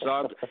Red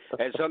Sox.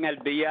 Eso en el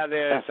día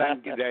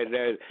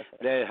de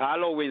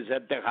Halloween se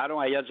enterraron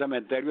allá al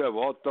cementerio de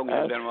Boston y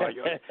el de Nueva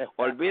York.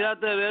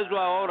 Olvídate de eso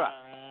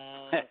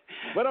ahora.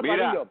 Bueno,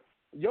 Mira, Palillo,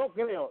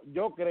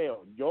 yo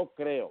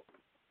creo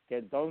que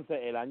entonces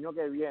el año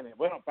que viene,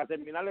 bueno, para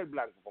terminar el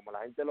blanco, como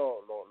la gente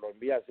lo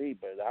envía así,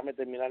 pero déjame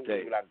terminar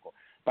el blanco.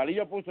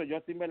 Palillo puso,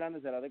 Justin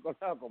Verlander será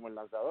recordado como el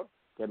lanzador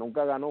que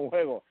nunca ganó un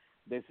juego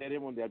de Serie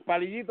Mundial.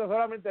 Palillito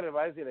solamente les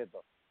va a decir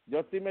esto: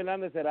 Justin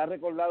Verlander será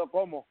recordado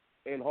como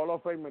el Hall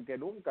of Famer que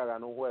nunca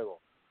ganó un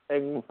juego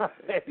en una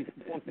Serie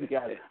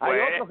Mundial. Hay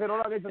otros que no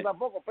lo han hecho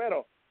tampoco,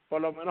 pero por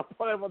lo menos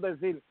podemos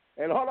decir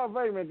el Hall of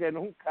Famer que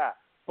nunca,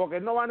 porque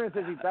él no va a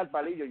necesitar,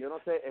 Palillo, yo no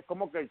sé, es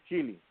como que el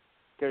Chile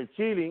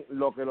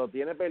lo que lo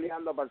tiene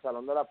peleando para el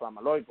Salón de la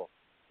Fama, lógico,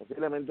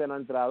 posiblemente no ha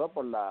entrado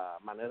por la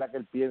manera que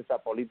él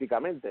piensa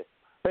políticamente,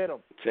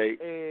 pero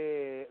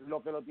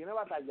lo que lo tiene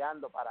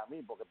batallando para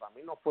mí, porque para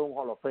mí no fue un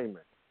Hall of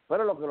Famer,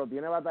 pero lo que lo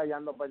tiene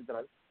batallando para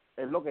entrar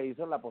es lo que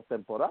hizo en la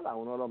postemporada,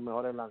 uno de los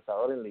mejores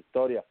lanzadores en la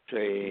historia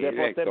de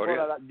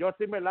postemporada.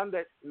 Justin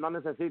Verlander no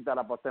necesita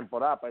la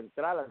postemporada para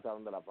entrar al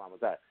Salón de la Fama, o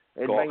sea,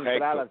 él va a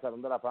entrar al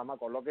Salón de la Fama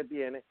con lo que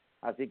tiene,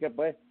 así que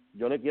pues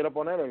yo le quiero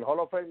poner el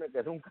Hall of Famer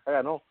que nunca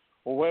ganó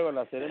un juego en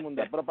la Serie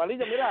Mundial. Pero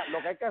Palillo, mira,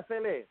 lo que hay que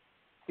hacer es,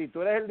 si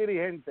tú eres el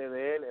dirigente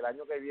de él el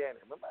año que viene,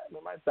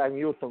 está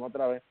en Houston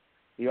otra vez,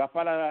 y vas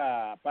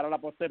para la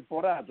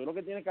postemporada, tú lo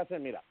que tienes que hacer,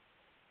 mira,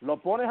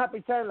 lo pones a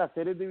pichar en las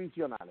series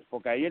divisionales,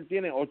 porque ahí él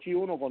tiene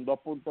 8-1 con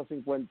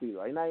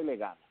 2.52, ahí nadie le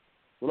gana.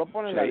 Tú lo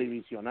pones en la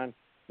divisional,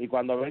 y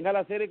cuando venga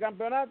la serie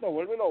campeonato,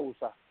 vuelve y lo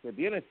usa, que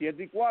tiene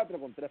 7-4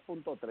 con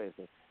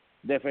 3.13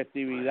 de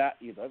efectividad,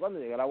 y entonces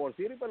cuando llegue la World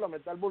Series, pues lo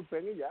mete al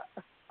bullpen y ya.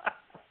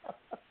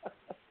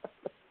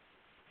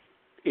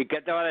 ¿Y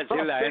qué te va a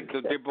decir la gente?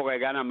 Un tipo que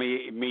gana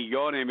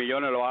millones y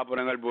millones lo va a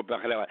poner en el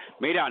bullpen.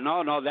 Mira,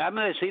 no,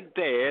 déjame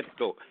decirte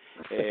esto.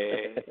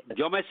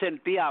 Yo me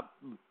sentía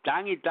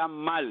tan y tan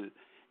mal.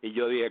 Y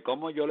yo dije,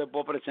 ¿cómo yo le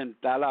puedo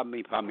presentar a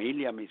mi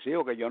familia, a mis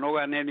hijos, que yo no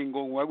gané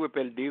ningún juego y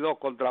perdí 2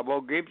 contra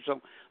Bob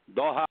Gibson,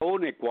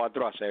 2-1 y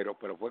 4-0?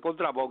 Pero fue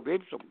contra Bob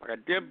Gibson para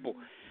el tiempo.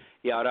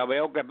 Y ahora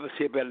veo que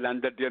si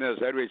Verlander tiene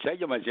 0-6,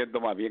 yo me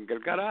siento más bien que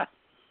el carajo.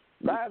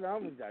 No,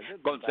 muchachos.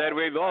 Con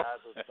 0-2.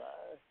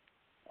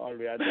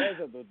 Olvídate de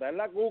eso, tú estás en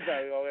la cuca,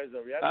 digo eso,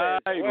 olvídate de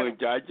eso. Ay, bueno,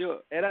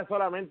 muchacho. Era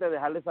solamente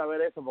dejarle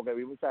saber eso, porque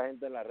vi mucha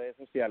gente en las redes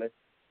sociales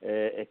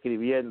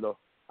escribiendo,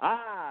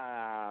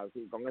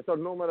 sí, con esos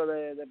números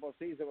de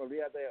posición,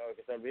 olvídate, o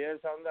que se olvide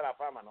el Salón de la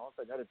Fama. No,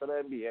 señor, esto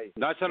es NBA.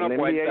 No, eso no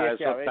cuenta,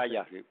 eso está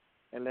ya.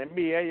 En la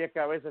NBA es que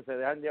a veces se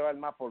dejan llevar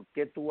más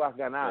porque tú has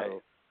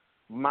ganado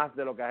más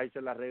de lo que has hecho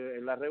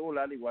en la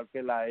regular, igual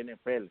que la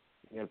NFL,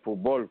 en el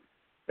fútbol,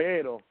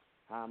 pero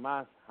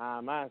jamás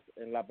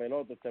en la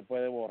pelota usted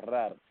puede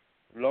borrar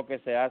lo que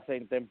se hace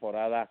en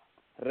temporada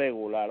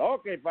regular.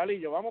 Ok,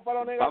 Palillo, vamos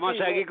para lo negativo.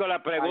 Vamos a seguir con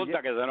la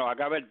pregunta, que se nos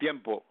acaba el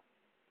tiempo.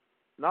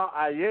 No,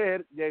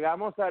 ayer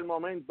llegamos al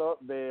momento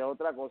de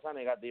otra cosa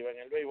negativa en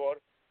el béisbol.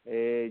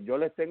 Yo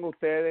les tengo a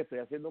ustedes, estoy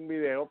haciendo un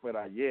video, pero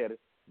ayer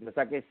yo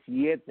saqué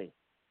 7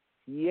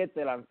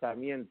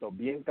 lanzamientos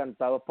bien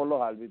cantados por los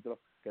árbitros,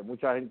 que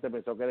mucha gente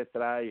pensó que era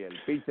strike,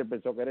 el pitcher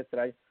pensó que era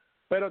strike,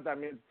 pero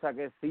también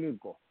saqué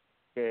 5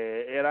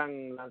 que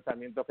eran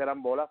lanzamientos que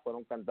eran bolas,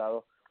 fueron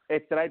cantados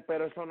strike,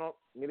 pero eso no,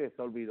 mire,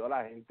 se olvidó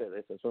la gente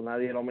de eso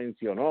nadie lo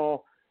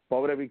mencionó.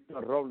 Pobre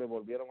Víctor Robles,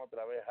 volvieron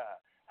otra vez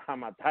a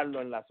matarlo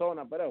en la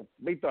zona, pero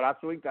Víctor, haz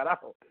swing,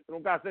 carajo,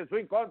 nunca hace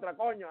swing contra,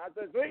 coño,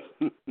 hace swing.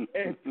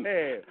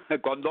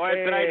 Con 2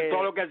 strikes,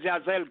 todo lo que se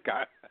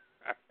acerca.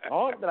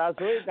 Otra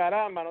swing,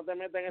 caramba, no te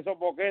metas en esos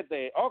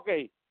boquetes. Ok,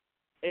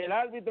 el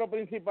árbitro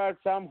principal,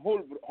 Sam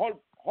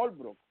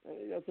Holbrook,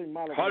 yo soy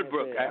malo.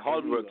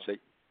 Holbrook, sí.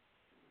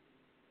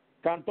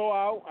 Cantó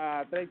out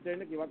a Trey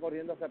Turner, que iba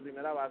corriendo hacia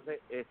primera base.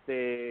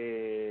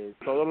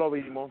 Todos lo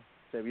vimos,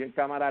 se vio en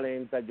cámara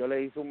lenta. Yo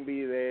le hice un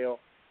video,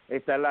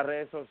 está en las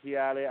redes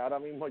sociales. Ahora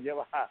mismo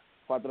lleva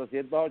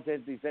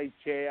 486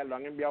 shares, lo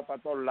han enviado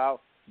para todos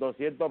lados,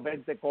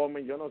 220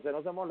 comen. Yo no sé,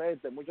 no se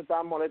molesten. Muchos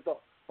estaban molestos,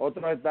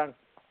 otros están.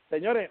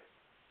 Señores,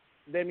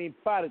 de mi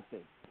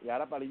parte, y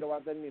ahora Palillo va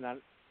a terminar,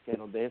 que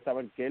nos deje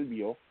saber qué él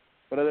vio,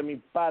 pero de mi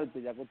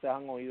parte, ya que ustedes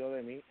han oído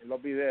de mí en los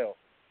videos,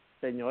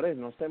 señores,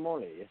 no se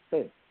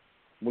molesten.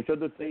 Muchos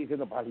de ustedes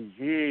diciendo,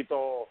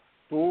 Palillito,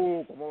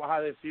 tú, ¿cómo vas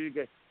a decir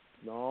que...?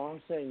 No,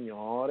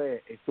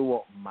 señores,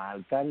 estuvo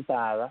mal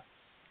cantada.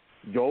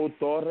 Joe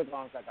Torres,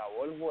 cuando se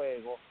acabó el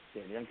juego,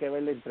 tenían que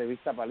ver la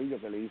entrevista a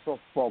Palillo que le hizo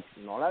Fox,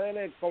 no la de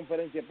la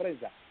conferencia de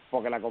prensa,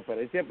 porque la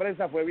conferencia de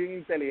prensa fue bien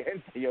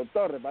inteligente. Joe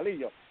Torres,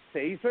 Palillo,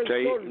 se hizo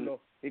el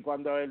sordo Y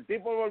cuando el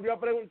tipo volvió a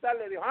preguntar,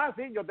 le dijo,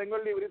 sí, yo tengo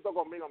el librito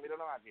conmigo,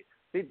 mírenlo aquí.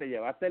 Sí, te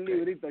llevaste el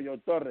librito,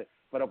 George Torres,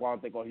 pero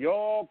cuando te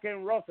cogió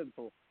Ken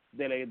Rosenthal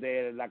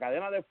de la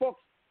cadena de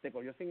Fox, te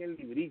cogió sin el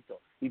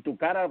librito. Y tu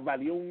cara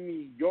valió $1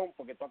 millón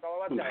porque tú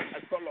acababas de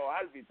hablar con los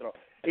árbitros.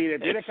 Y le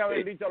tienes que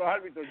haber dicho a los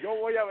árbitros, yo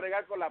voy a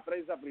bregar con la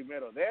prensa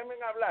primero, déjenme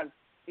hablar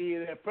y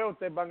después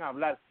ustedes van a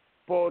hablar.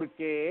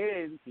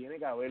 Porque él tiene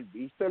que haber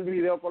visto el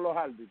video con los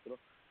árbitros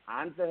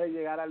antes de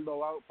llegar al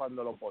dogado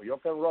cuando lo cogió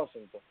Ken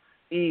Rosenthal.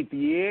 Y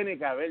tiene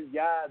que haber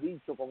ya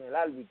dicho con el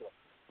árbitro,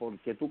 ¿por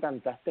qué tú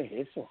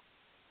cantaste eso?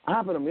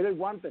 Pero mira el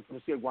guante, pero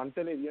si el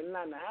guante le dio en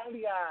la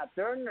nalga a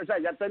Turner, o sea,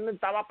 ya Turner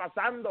estaba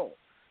pasando,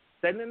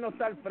 Turner no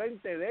está al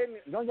frente de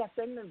él, no, ya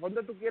Turner,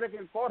 ¿dónde tú quieres que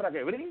él corra,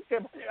 que brinque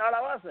para llegar a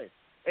la base?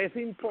 Es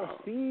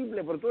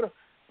imposible,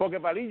 porque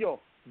Palillo,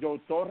 Joe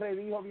Torre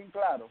dijo bien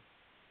claro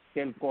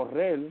que el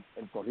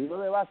corrido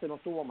de base no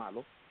estuvo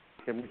malo,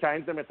 que mucha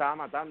gente me estaba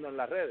matando en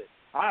las redes.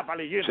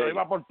 Palillito,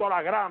 iba por toda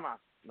la grama.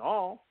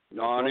 No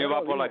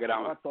iba por la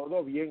grama.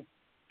 Todo bien,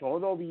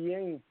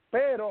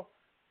 pero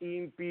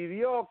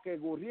impidió que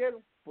Gurriel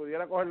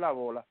pudiera coger la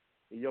bola.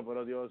 Y yo,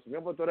 pero Dios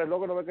mío, pues tú eres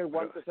loco, no ves que el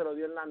guante se lo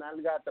dio en la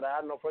nalga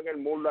atrás, no fue en el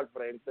muslo al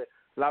frente,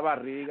 la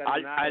barriga,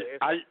 ni nada de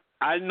eso.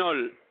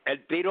 Arnold,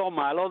 el tiro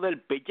malo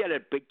del pitcher,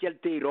 el pitcher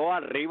tiró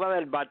arriba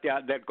del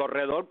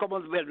corredor como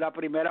la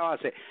primera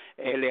base.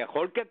 El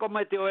error que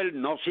cometió él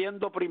no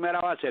siendo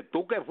primera base,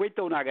 tú que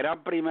fuiste una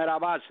gran primera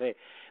base,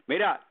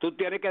 mira, tú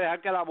tienes que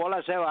dejar que la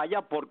bola se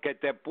vaya porque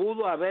te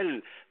pudo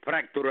haber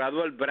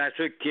fracturado el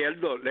brazo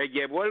izquierdo. Le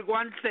llevó el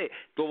guante,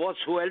 tuvo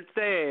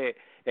suerte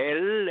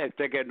él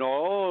que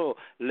no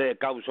le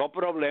causó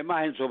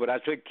problemas en su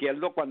brazo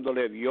izquierdo cuando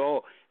le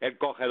dio el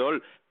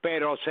cogedor,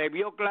 pero se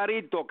vio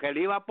clarito que él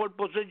iba por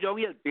posición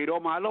y el tiro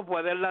malo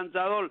fue del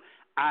lanzador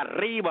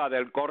arriba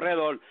del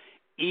corredor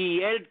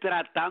y él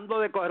tratando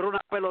de coger una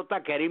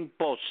pelota que era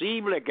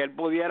imposible que él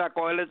pudiera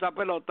coger esa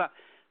pelota,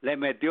 le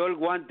metió el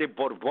guante y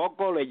por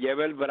poco le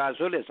lleva el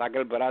brazo y le saca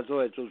el brazo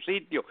de su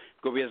sitio,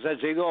 que hubiese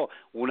sido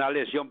una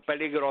lesión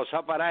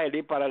peligrosa para él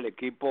y para el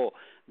equipo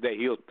de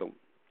Houston.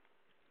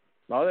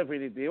 No,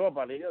 definitivo,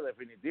 Palillo,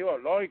 definitivo,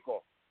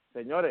 lógico.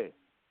 Señores,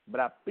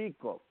 Brad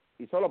Pico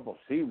hizo lo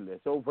posible,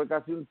 eso fue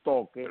casi un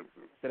toque.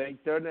 Trey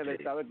Turner,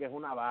 él sabe que es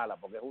una bala,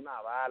 porque es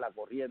una bala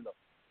corriendo.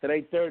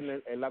 Trey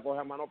Turner, él la coge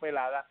a mano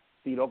pelada,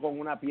 tiró con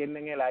una pierna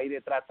en el aire,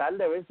 tratar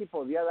de ver si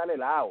podía darle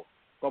el out.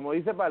 Como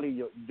dice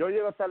Palillo, yo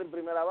llego a estar en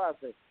primera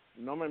base,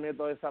 no me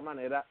meto de esa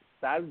manera,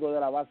 salgo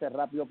de la base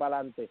rápido para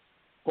adelante,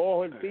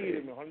 cojo el tiro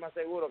y mejor más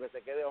seguro que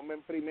se quede hombre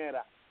en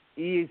primera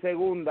y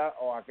segunda,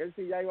 o aquel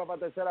si ya iba para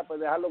tercera, pues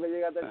dejarlo que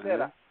llegue a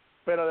tercera,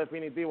 pero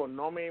definitivo,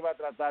 no me iba a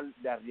tratar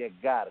de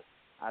arriesgar,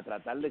 a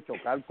tratar de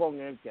chocar con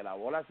él, que la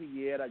bola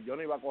siguiera, yo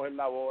no iba a coger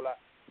la bola,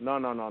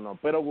 no,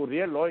 pero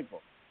Gurriel,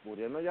 lógico,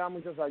 Gurriel no lleva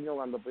muchos años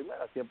jugando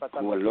primera, siempre está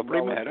jugando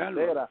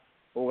primera,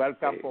 jugar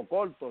campo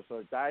corto,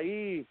 está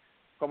ahí,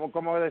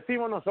 como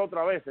decimos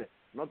nosotros a veces,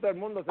 no todo el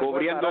mundo se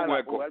cubriendo puede parar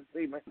hueco. A jugar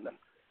primera.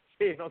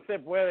 Sí, no se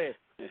puede.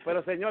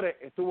 Pero, señores,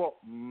 estuvo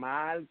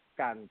mal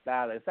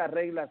cantada. Esa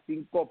regla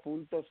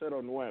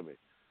 5.09,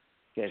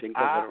 que es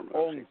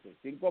A11,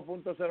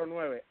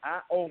 5.09,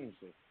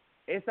 A11,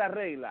 esa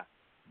regla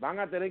van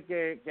a tener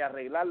que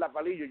arreglarla,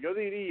 Palillo. Yo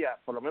diría,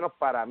 por lo menos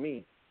para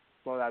mí,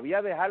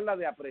 todavía dejarla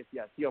de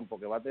apreciación,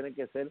 porque va a tener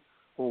que ser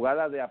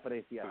jugada de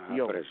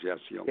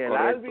apreciación. Que el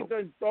árbitro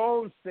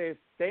entonces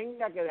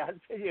tenga que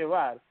dejarse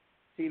llevar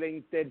si la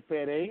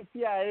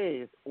interferencia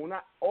es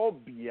una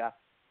obvia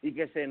y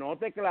que se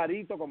note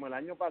clarito, como el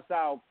año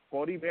pasado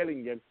Cody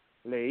Bellinger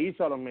le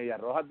hizo a los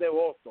Mediarrojas de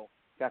Boston,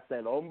 que hasta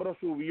el hombro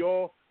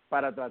subió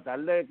para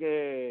tratar de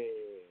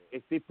que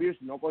Steve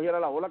Pearce no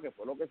cogiera la bola, que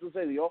fue lo que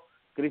sucedió.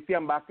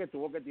 Christian Vázquez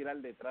tuvo que tirar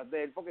detrás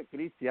de él porque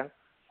Christian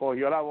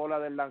cogió la bola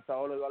del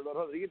lanzador Eduardo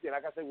Rodríguez y tiene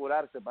que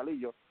asegurarse,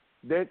 Palillo,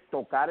 de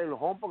tocar el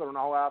home porque era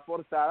una jugada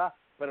forzada,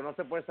 pero no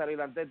se puede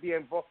salir ante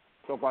tiempo.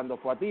 Cuando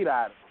fue a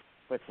tirar,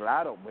 pues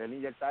claro,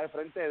 Bellinger está de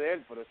frente de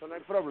él, pero eso no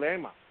hay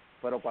problema.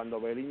 Pero cuando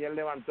Bellinger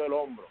levantó el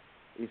hombro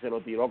y se lo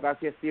tiró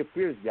casi a Steve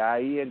Pearce, ya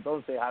ahí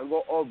entonces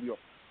algo obvio.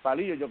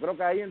 Palillo, yo creo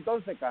que ahí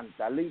entonces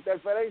cantar la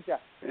interferencia,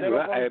 de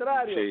lo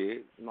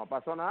contrario, no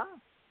pasó nada.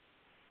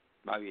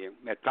 Va bien,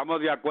 estamos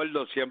de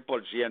acuerdo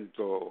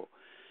 100%,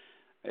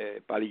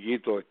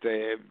 Palillito.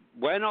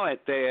 Bueno,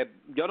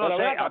 yo no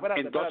sé,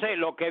 entonces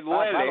lo que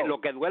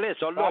duele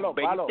son los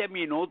 20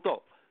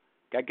 minutos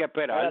que hay que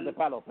esperar.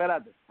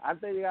 Espérate,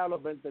 antes de llegar a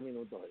los 20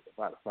 minutos,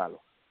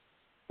 Palo.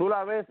 Tú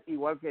la ves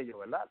igual que yo,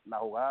 ¿verdad? La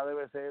jugada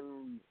debe ser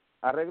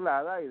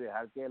arreglada y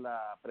dejar que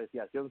la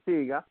apreciación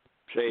siga.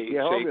 Y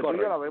es obvio, tú y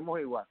yo la vemos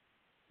igual.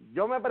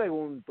 Yo me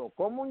pregunto,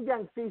 ¿cómo un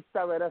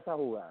yanquista verá esa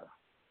jugada?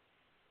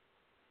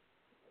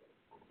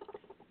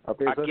 ¿A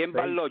quién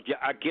van los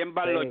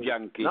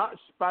Yankees? No,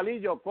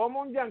 Palillo,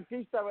 ¿cómo un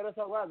yanquista verá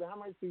esa jugada?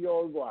 Déjame ver si yo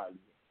oigo a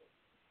alguien.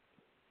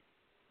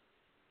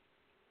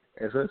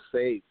 Eso es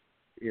safe,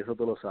 y eso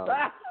tú lo sabes.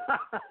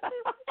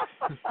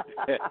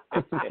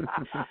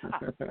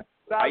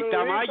 Ahí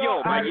está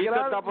Mayo, Saludito al Mayito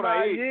gran está por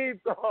ahí.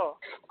 Mayito.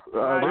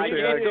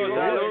 Mayito,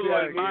 saludos,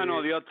 aquí.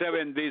 hermano, Dios te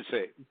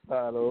bendice.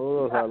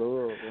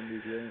 Saludos,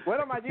 bendiciones.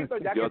 Bueno, Mayito,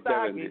 ya que Dios te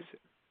estás aquí, bendice.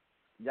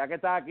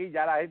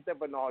 ya la gente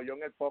pues nos oyó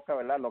en el podcast,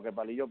 ¿verdad? Lo que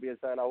Palillo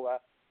piensa de la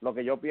jugada, lo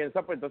que yo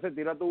pienso, pues entonces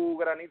tira tu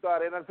granito de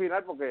arena al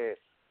final, porque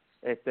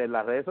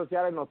las redes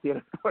sociales nos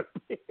tienen por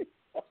ti.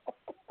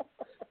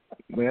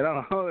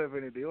 Mira, no,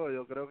 definitivo,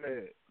 yo creo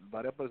que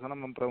varias personas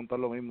me han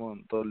preguntado lo mismo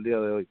en todo el día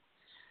de hoy.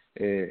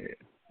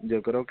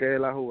 Yo creo que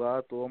la jugada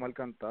estuvo mal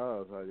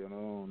cantada, o sea, yo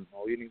no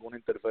vi ninguna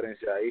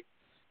interferencia ahí.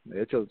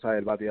 De hecho, o sea,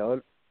 el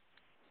bateador,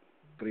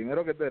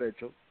 primero que es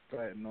derecho, o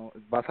sea, no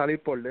va a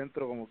salir por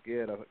dentro como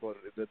quiera,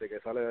 desde que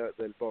sale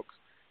del box.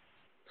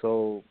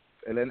 So,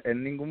 él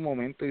en ningún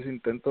momento hizo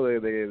intento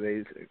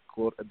de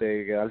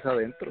quedarse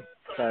adentro.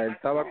 O sea, él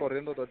estaba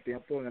corriendo todo el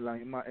tiempo en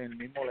el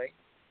mismo lane.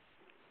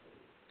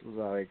 Tú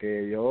sabes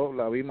que yo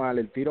la vi mal,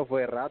 el tiro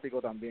fue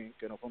errático también,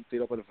 que no fue un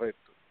tiro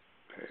perfecto.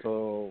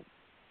 O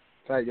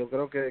sea, yo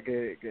creo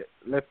que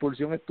la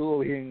expulsión estuvo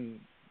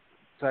bien,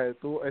 o sea,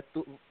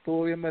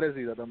 estuvo bien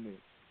merecida también.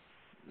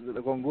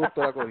 Con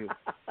gusto la cogió.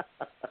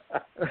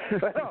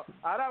 Pero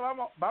ahora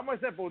vamos a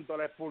ese punto,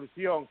 la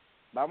expulsión.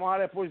 Vamos a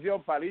la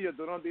expulsión, Palillo,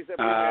 tú nos dices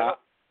primero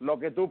lo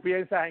que tú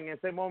piensas en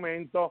ese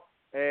momento.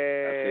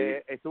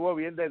 Estuvo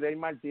bien de Dave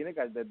Martínez,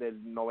 que desde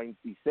el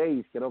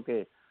 96 creo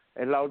que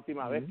es la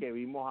última vez que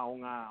vimos a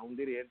un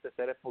dirigente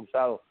ser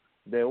expulsado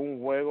de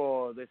un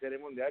juego de Serie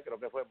Mundial. Creo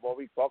que fue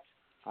Bobby Cox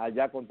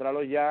allá contra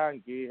los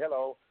Yankees.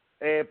 Hello.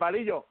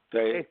 Palillo, Sí.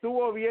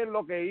 ¿estuvo bien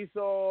lo que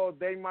hizo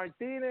Dave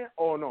Martínez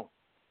o no?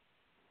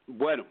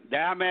 Bueno,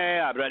 déjame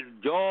hablar.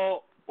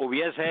 Yo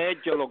hubiese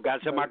hecho lo que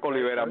hace Marco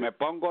Olivera. Me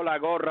pongo la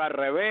gorra al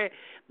revés,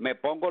 me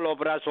pongo los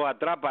brazos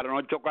atrás para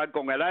no chocar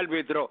con el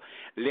árbitro.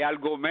 Le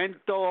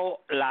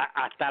argumento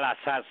hasta la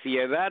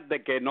saciedad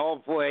de que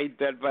no fue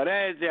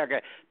interferencia,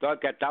 que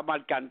está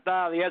mal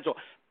cantado y eso.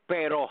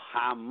 Pero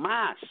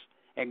jamás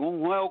en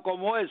un juego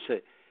como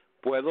ese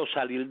puedo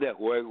salir de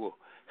juego.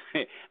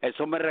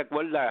 Eso me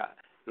recuerda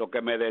lo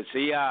que me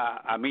decía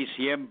a mí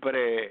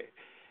siempre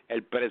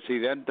el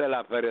presidente de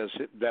la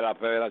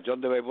Federación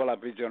de Béisbol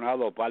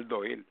Aficionado,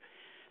 Paldo Gil.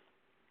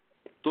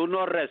 Tú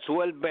no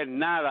resuelves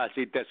nada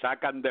si te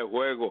sacan de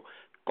juego,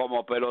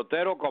 como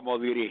pelotero, como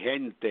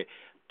dirigente.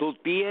 Tú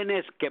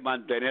tienes que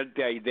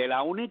mantenerte ahí. De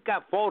la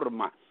única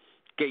forma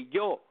que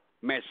yo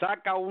me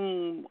saca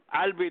un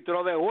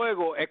árbitro de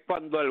juego es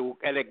cuando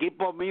el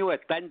equipo mío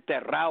está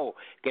enterrado,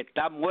 que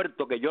está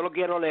muerto, que yo lo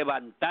quiero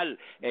levantar,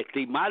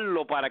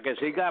 estimarlo para que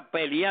siga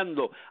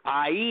peleando.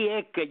 Ahí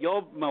es que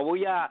yo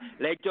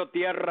le echo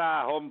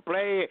tierra a home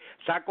play,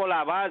 saco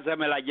la base,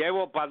 me la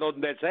llevo para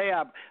donde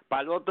sea,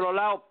 para el otro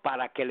lado,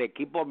 para que el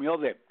equipo mío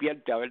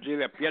despierte, a ver si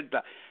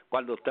despierta.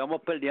 Cuando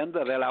estamos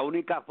perdiendo, es de la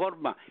única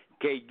forma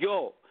que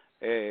yo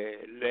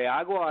le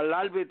hago al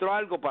árbitro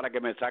algo para que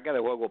me saque de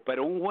juego.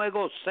 Pero un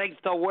juego,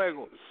 sexto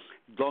juego,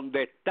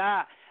 donde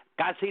está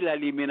casi la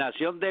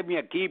eliminación de mi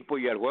equipo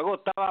y el juego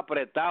estaba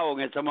apretado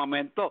en ese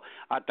momento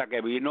hasta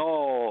que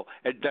vino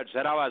el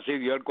tercera base y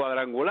dio el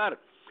cuadrangular,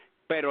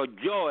 pero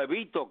yo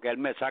evito que él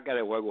me saque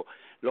de juego.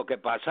 Lo que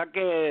pasa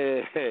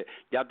que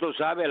ya tú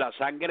sabes, la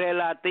sangre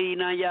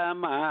latina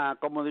llama,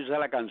 como dice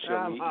la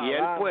canción, y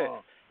él pues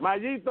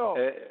Mayito,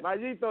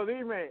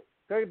 dime,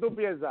 ¿qué tú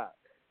piensas?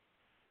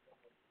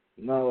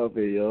 No,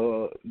 papi,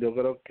 yo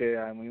creo que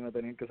a mí me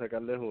tenían que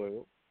sacar de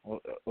juego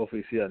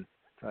oficial.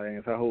 O sea, en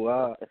esa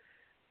jugada,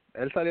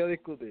 él salió a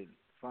discutir,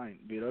 fine,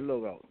 viró el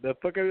logout.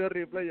 Después que vio el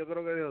replay, yo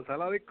creo que dijo,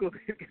 sal a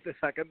discutir que te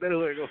saquen del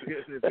juego,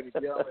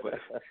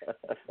 definitivamente.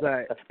 O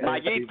sea,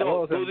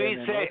 Mayito, tú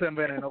dices... Se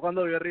envenenó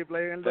cuando vio el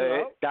replay en el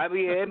logout. Está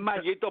bien,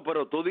 Mayito,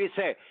 pero tú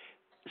dices...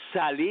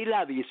 salir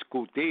a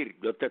discutir.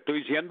 Yo te estoy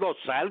diciendo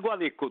salgo a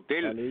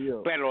discutir,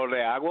 Palillo. Pero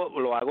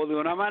lo hago de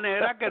una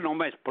manera que no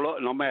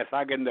me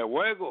saquen de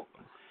juego.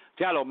 O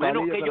sea, lo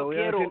menos Palillo, que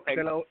yo quiero...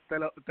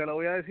 te lo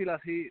voy a decir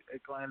así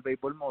con el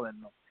béisbol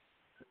moderno.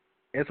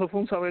 Eso fue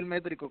un saber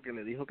métrico que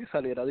le dijo que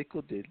saliera a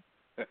discutir.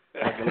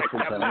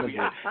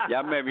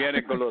 Ya me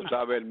vienen con los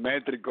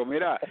sabermétricos.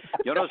 Mira,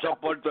 yo no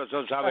soporto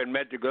esos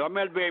sabermétricos.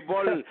 Dame el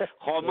béisbol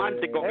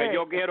romántico que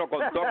yo quiero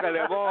con toque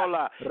de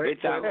bola y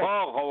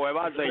tajojo,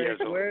 huevase y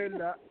eso.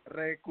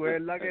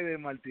 Recuerda que de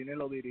Martínez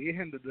lo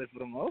dirigen desde el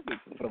front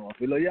office. El front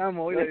office lo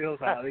llamó y le dijo,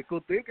 sal a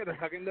discutir, que te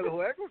saquen del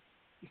juego.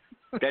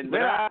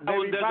 Tendrá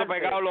un dedo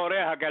pegado a la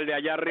oreja que el de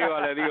allá arriba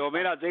le dijo,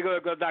 mira, chico,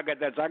 de contar que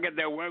te saquen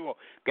de juego,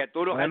 que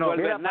tú no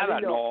resuelves nada.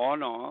 Palillo,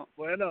 no.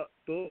 Bueno,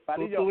 tú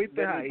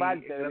estuviste ahí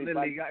en Grandes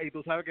Ligas y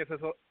tú sabes que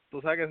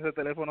ese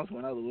teléfono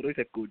suena duro y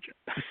se escucha.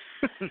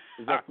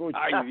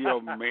 Ay,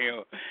 Dios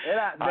mío.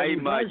 Ay,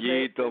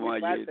 Mayito.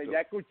 Ya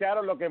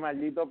escucharon lo que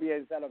Mayito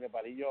piensa, lo que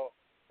Palillo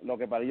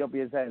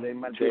piensa de Dave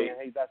Martínez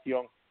en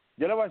agitación.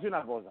 Yo le voy a decir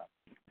una cosa.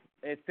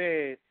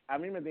 A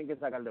mí me tienen que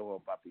sacar de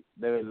juego, papi,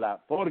 de verdad.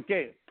 ¿Por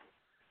qué?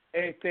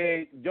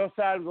 Yo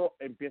salgo,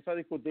 empiezo a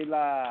discutir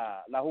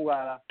la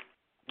jugada,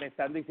 me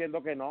están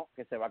diciendo que no,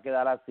 que se va a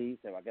quedar así,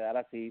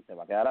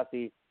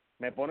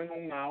 me ponen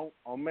un out,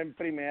 hombre en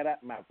primera,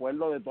 me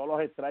acuerdo de todos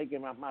los strikes que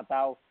me has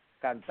matado,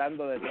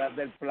 cantando detrás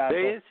del plato.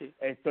 Sí.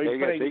 Estoy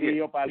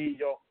prendido,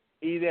 Palillo.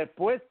 Y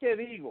después que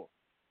digo,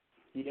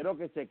 quiero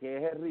que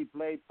chequees el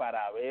replay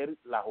para ver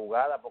la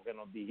jugada, porque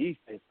nos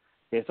dijiste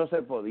que eso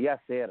se podía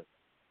hacer.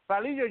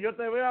 Palillo, yo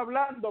te veo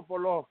hablando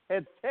por los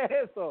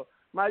excesos,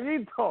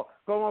 Mayito,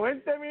 como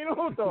 20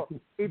 minutos,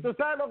 y tú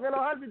sabes lo que los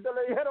árbitros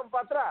le dijeron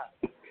para atrás.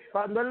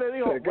 Cuando él le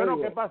dijo,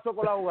 bueno, ¿qué pasó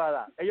con la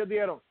jugada? Ellos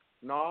dijeron,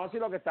 no, si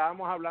lo que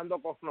estábamos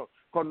hablando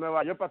con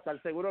Nueva York para estar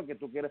seguro que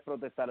tú quieres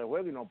protestar el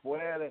juego y no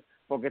puedes,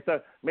 porque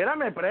esto, mira,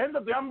 me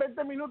prendo, te dan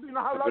 20 minutos y no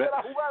has hablado de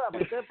la jugada,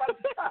 pues qué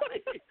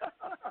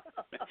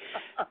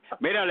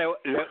Mira,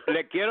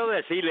 le quiero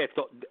decir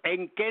esto,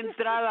 ¿en qué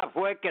entrada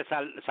fue que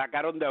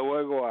sacaron de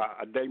juego a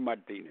Dave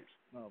Martínez?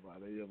 No,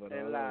 Palillo, pero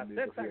en la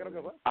sexta creo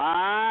que fue.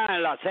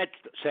 En la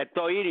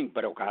sexto inning,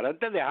 pero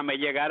cállate, déjame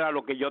llegar a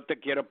lo que yo te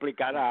quiero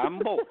explicar a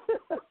ambos.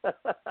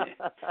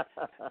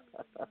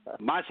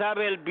 Más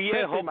sabe el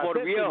viejo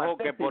viejo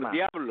que por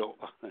diablo.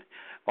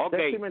 Ok,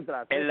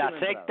 en la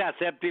sexta,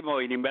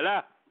 séptimo inning,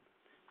 ¿verdad?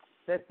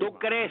 ¿Tú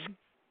crees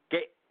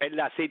que en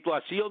la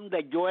situación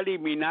de yo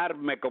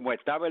eliminarme como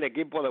estaba el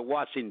equipo de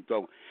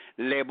Washington,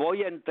 le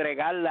voy a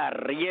entregar la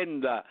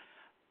rienda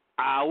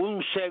a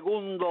un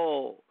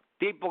segundo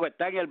tipo que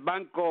está en el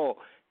banco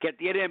que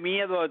tiene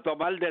miedo de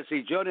tomar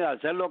decisiones, de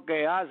hacer lo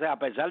que hace, a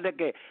pesar de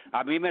que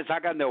a mí me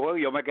sacan de juego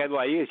y yo me quedo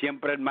ahí, y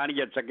siempre el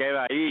manager se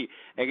queda ahí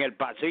en el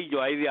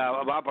pasillo, ahí de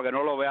abajo, para que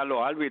no lo vean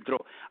los árbitros,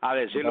 a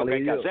decir lo que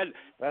hay que hacer?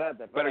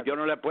 Espérate. Pero yo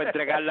no le puedo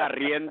entregar la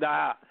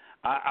rienda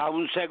a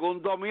un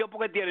segundo mío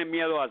porque tiene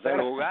miedo a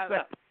hacer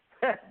jugadas.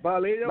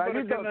 Palillo, pero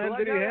es que no es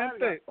el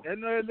dirigente, él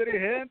no es el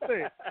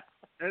dirigente.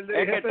 Es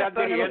que está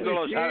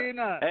dirigiendo,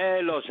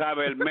 lo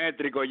sabe el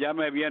métrico, ya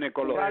me viene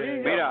con los...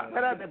 Palillo, mira.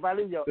 Espérate,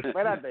 Palillo,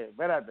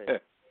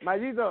 espérate.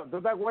 Mayito,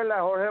 ¿tú te acuerdas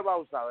de Jorge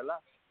Bauza, verdad?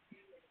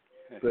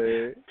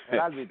 Sí. El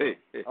árbitro.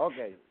 Sí. Ok,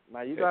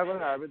 Mayito se acuerda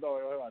del árbitro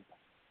Jorge Bauza.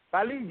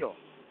 Palillo,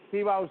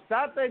 si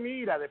Bauza te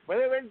mira después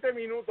de 20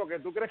 minutos que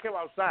tú crees que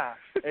Bauza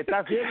está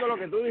haciendo lo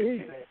que tú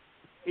dijiste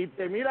y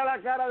te mira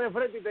la cara de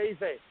frente y te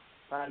dice,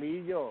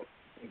 Palillo,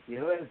 te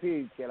quiero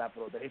decir que la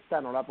protesta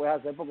no la puedes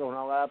hacer porque es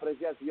una jugada de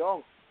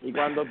apreciación. Y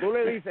cuando tú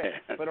le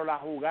dices, pero la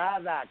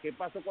jugada, ¿qué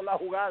pasó con la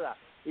jugada?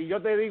 Y yo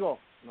te digo,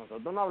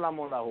 nosotros no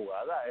hablamos de la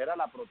jugada, era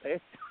la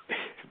protesta.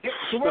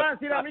 Tú me vas a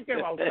decir a mí que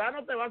Bauza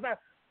no te vas a...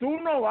 Tú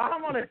no vas a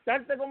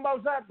molestarte con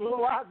Bauza, tú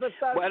no vas a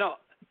aceptar... Bueno,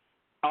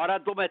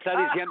 ahora tú me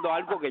estás diciendo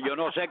algo que yo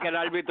no sé que el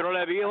árbitro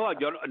le dijo,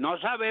 no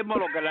sabemos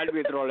lo que el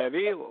árbitro le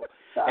dijo.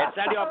 Él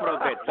salió a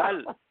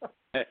protestar.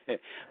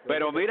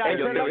 Pero mira,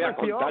 yo te voy a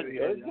contar.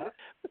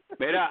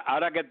 Mira,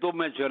 ahora que tú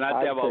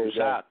mencionaste a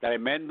Bauza,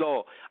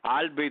 tremendo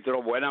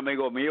árbitro, buen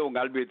amigo mío, un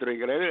árbitro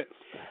increíble.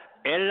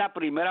 Es la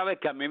primera vez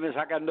que a mí me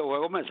sacan de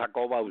juego, me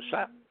sacó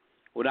Bauza.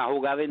 Una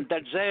jugada en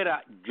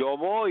tercera, yo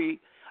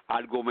voy a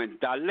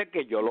argumentarle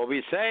que yo lo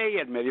visé y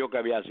el medio que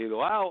había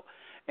sido out.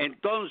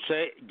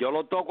 Entonces, yo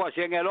lo toco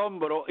así en el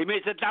hombro y me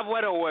dice, está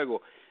fuera de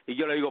juego. Y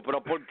yo le digo,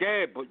 ¿pero por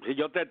qué? Pues, si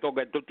yo te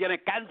toqué, tú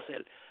tienes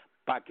cáncer.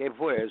 ¿Para qué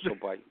fue eso,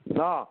 Pai?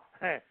 No,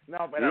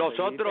 espérate, los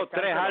otros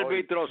tres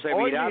árbitros se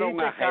miraron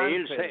a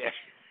reírse.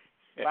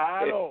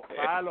 Palo,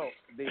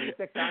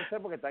 dijiste cáncer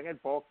porque está en el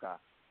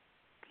podcast.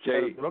 Sí.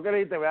 Pero tú lo que le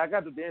dijiste, ve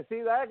acá, tú tienes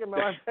sida, que me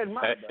va a hacer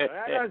mal.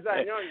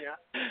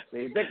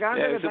 Dijiste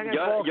cáncer que está en el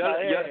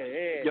podcast.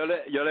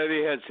 Yo le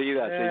dije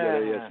sida, sí, yo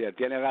le dije sida.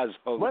 Tiene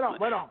razón.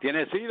 Bueno.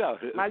 ¿Tiene sida?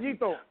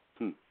 Mayito,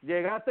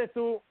 llegaste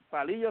tú,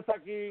 Palillo está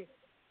aquí.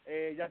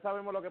 Ya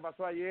sabemos lo que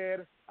pasó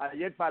ayer.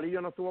 Ayer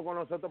Palillo no estuvo con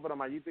nosotros, pero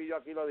Mayito y yo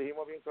aquí lo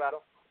dijimos bien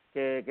claro,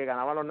 que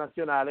ganaban los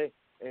nacionales.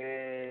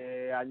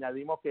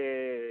 Añadimos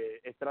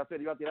que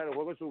Strasser iba a tirar el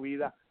juego de su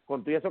vida.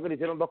 Con todo eso que le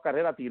hicieron 2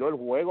 carreras, tiró el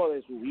juego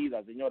de su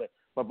vida, señores.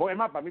 Pues es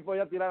más, para mí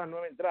podía tirar las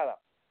 9 entradas.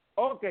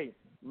 Ok,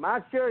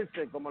 Max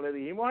Scherzer, como le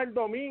dijimos el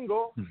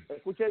domingo,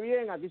 escuche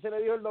bien, aquí se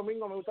le dijo el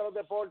domingo, me gustan los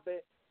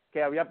deportes,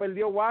 que había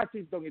perdido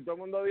Washington y todo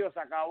el mundo dijo, se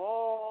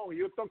acabó,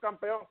 Houston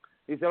campeón.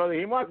 Y se lo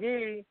dijimos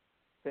aquí,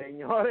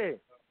 señores,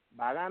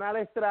 va a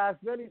ganar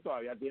Strasser y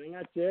todavía tienen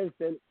a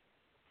Scherzer.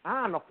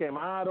 Nos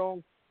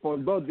quemaron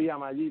por 2 días,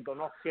 Mayito,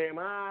 nos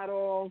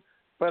quemaron,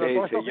 pero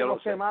todo eso que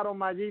nos quemaron,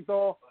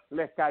 Mayito,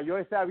 les cayó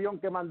ese avión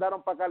que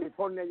mandaron para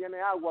California lleno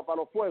de agua para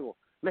los fuegos,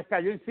 les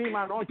cayó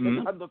encima anoche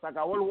cuando se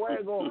acabó el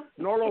juego,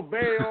 no los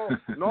veo,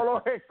 no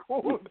los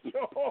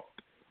escucho.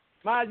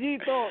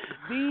 Mayito,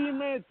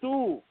 dime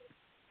tú,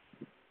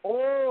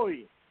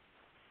 hoy,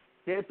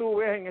 ¿qué tú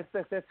ves en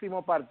este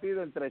 7º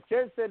partido entre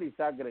Scherzer y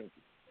Zach Greinke?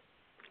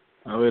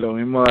 A ver, lo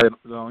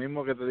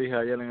mismo que te dije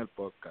ayer en el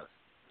podcast.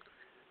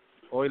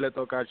 Hoy le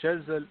toca a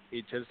Scherzer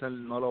y Scherzer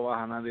no lo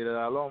baja nadie de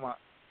la loma.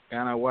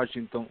 Gana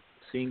Washington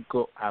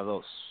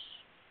 5-2.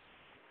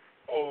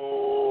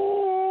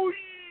 ¡Uy!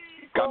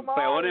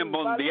 Campeones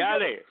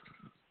mundiales.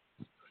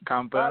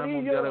 Campeones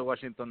mundiales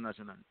Washington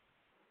Nacional.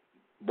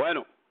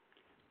 Bueno,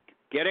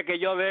 ¿quiere que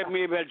yo dé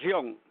mi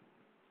versión?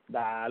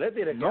 Dale,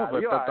 tire que no,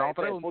 pues te estamos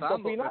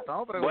preguntando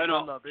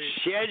bueno, a ti.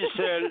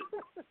 Scherzer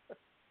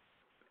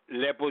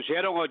le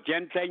pusieron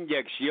 80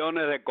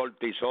 inyecciones de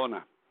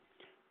cortisona.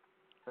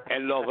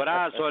 en los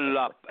brazos,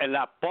 en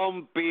la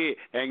pompi,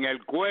 en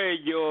el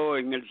cuello,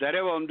 en el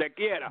cerebro, donde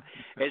quiera.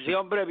 Ese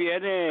hombre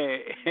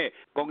viene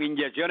con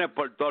inyecciones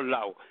por todos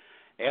lados.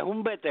 Es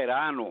un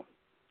veterano.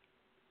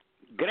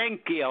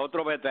 Greinke a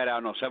otro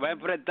veterano, se va a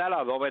enfrentar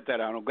a dos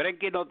veteranos.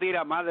 Greinke no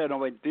tira más de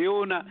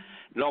 91,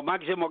 lo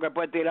máximo que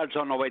puede tirar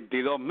son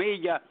 92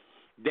 millas,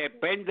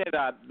 depende de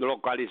la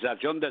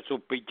localización de sus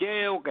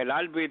picheos, que el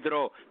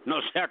árbitro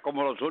no sea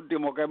como los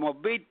últimos que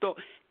hemos visto,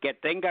 que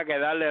tenga que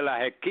darle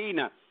las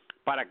esquinas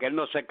para que él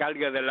no se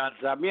cargue del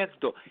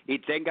lanzamiento y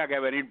tenga que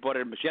venir por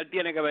el... Si él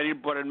tiene que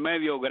venir por el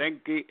medio,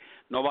 Greinke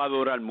no va a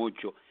durar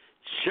mucho.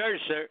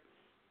 Scherzer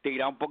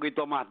tira un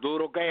poquito más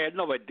duro que él,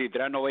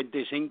 93,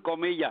 95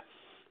 millas,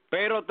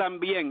 pero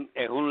también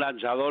es un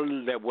lanzador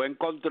de buen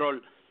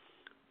control,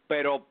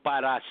 pero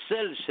para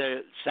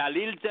hacerse,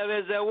 salirte de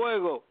ese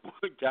juego,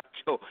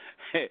 muchacho,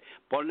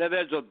 ponle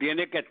de eso,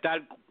 tiene que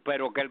estar,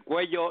 pero que el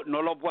cuello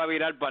no lo pueda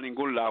virar para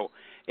ningún lado.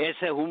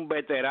 Ese es un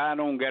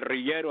veterano, un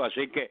guerrillero,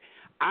 así que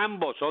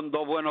ambos son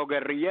dos buenos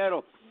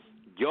guerrilleros.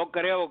 Yo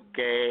creo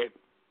que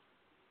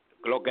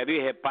lo que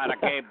dije, para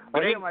que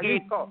Oye,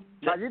 Mayito,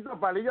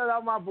 Palillo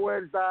da más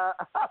vueltas.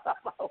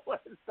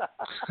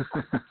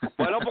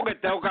 Bueno, porque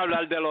tengo que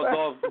hablar de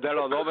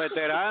los dos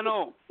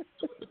veteranos.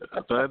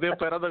 Entonces estoy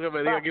esperando que me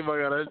diga quién va a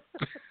ganar.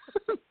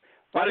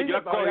 Bueno, yo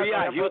escogí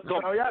a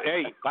Houston.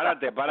 Ey,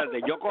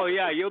 párate. Yo cogí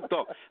a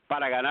Houston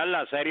para ganar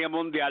la Serie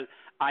Mundial.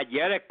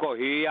 Ayer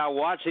escogí a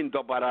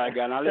Washington para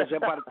ganar ese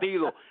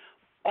partido.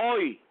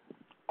 Hoy,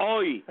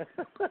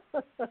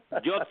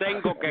 yo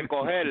tengo que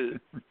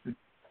coger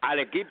al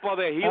equipo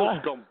de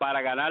Houston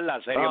para ganar la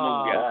Serie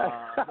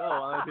Mundial.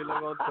 No, va a decir lo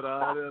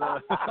contrario.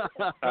 No.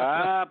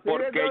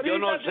 Porque yo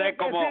no sé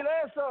cómo...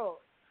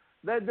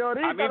 Desde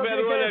ahorita a mí me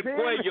duele el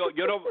cuello,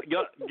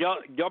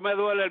 yo me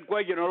duele el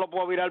cuello, no lo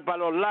puedo virar para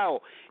los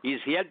lados. Y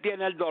si él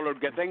tiene el dolor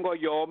que tengo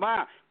yo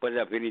más, pues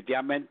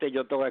definitivamente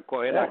yo tengo que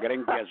escoger a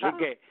Greinke. Así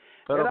que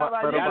pero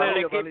ya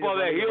el equipo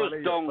de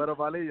Houston... Pero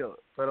Palillo.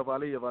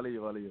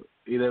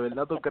 ¿Y de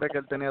verdad tú crees que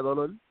él tenía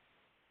dolor?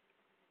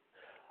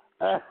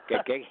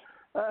 ¿Qué?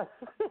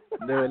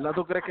 ¿De verdad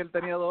tú crees que él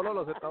tenía dolor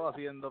o se estaba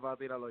haciendo para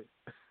tirarlo hoy?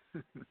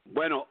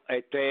 Bueno,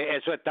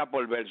 eso está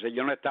por verse.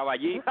 Yo no estaba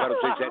allí, pero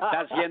si se está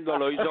haciendo,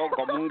 lo hizo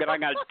como un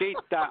gran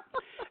artista.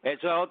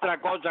 Eso es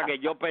otra cosa que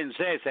yo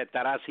pensé, se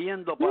estará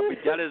haciendo para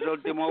pichar ese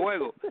último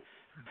juego.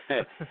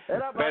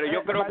 Pero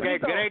yo creo que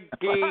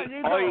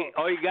Greinke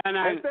hoy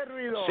ganan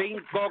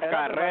 5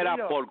 carreras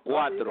por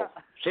 4.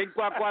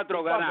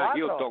 5-4 gana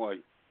Houston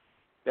hoy.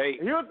 Hey.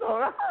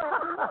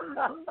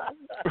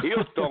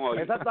 Houston hoy.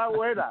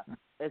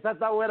 Esa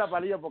está buena,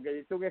 Palillo, porque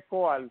dice un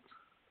score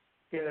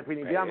que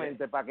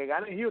definitivamente para que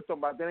gane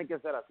Houston va a tener que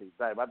ser así,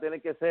 ¿sabes? Va a tener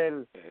que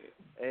ser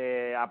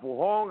a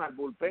Pujón, al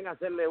bullpen,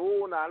 hacerle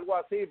algo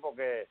así,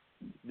 porque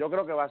yo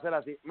creo que va a ser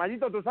así.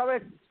 Mayito, tú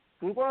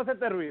conoces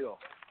este ruido.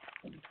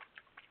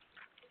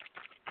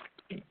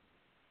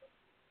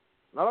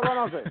 ¿No lo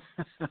conoces?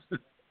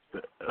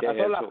 Esas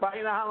son las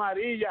páginas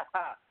amarillas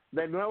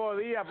del Nuevo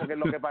Día, porque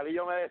lo que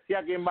Palillo me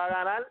decía quién va a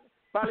ganar,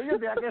 Palillo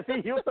tenía que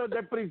decir Houston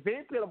desde el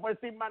principio, no puede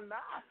decir más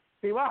nada.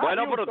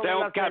 Bueno, pero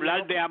tengo que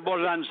hablar de ambos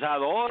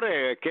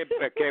lanzadores.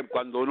 Es que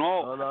cuando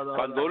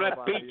uno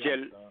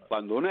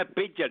es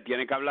pitcher,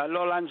 tiene que hablar de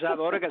los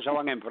lanzadores que se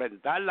van a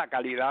enfrentar, la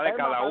calidad de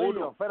cada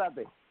uno.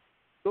 Espérate,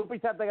 tú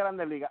pichaste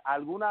Grandes Ligas.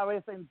 ¿Alguna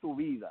vez en tu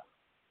vida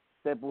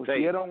te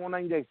pusieron una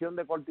inyección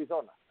de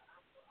cortisona?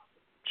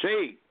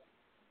 Sí.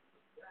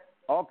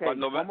 Okay.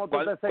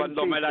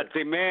 Cuando me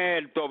lastimé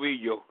el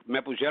tobillo,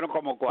 me pusieron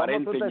como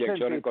 40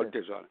 inyecciones de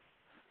cortisona.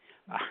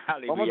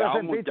 ¿Cómo te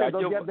sentiste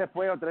 2 días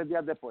después o 3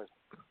 días después?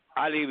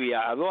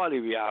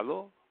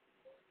 Aliviado.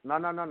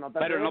 No.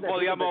 Pero no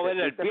podía mover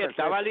el pie.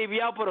 Estaba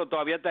aliviado, pero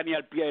todavía tenía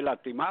el pie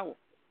lastimado.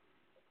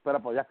 Pero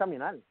podías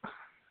caminar.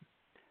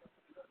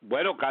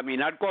 Bueno,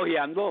 caminar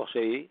cojeando,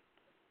 sí.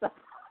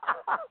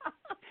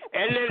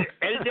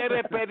 Él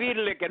debe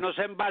pedirle que no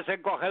se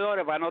envasen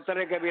cogedores para no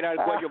tener que virar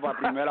el cuello para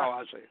primera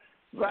base.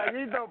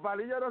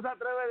 Palillo no se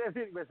atreve a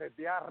decir, me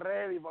sentía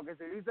ready, porque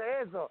si dice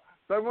eso,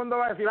 todo el mundo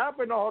va a decir,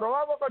 pues nos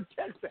jorobamos con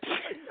Chelsea.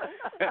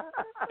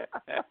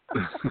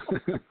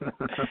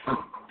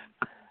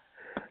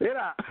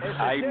 Mira,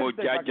 ay,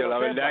 muchachos, la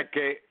verdad es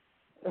que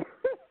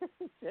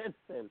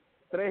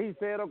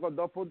 3-0 con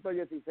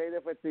 2.16 de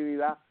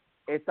efectividad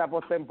esta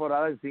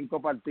postemporada en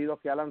 5 partidos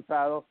que ha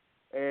lanzado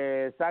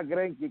Zach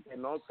Greinke, que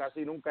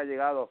casi nunca ha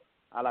llegado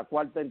a la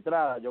cuarta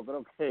entrada. Yo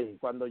creo que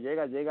cuando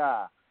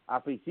llega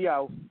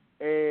aficiado.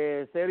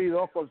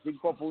 0-2 con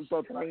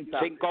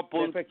 5.30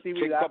 de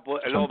efectividad.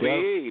 Lo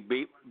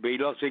vi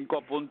los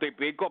 5 puntos y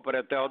pico,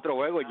 pero este es otro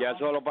juego, ya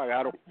eso lo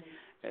pagaron.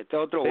 Este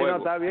es otro juego. No,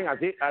 está bien,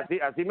 así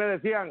me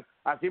decía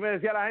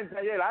la gente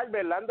ayer,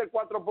 Verlander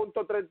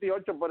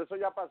 4.38, por eso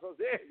ya pasó,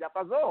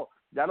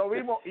 ya lo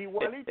vimos,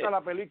 igualita la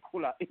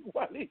película,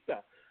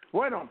 igualita.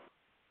 Bueno,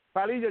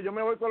 Palillo, yo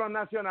me voy con los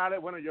nacionales.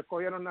 Bueno, yo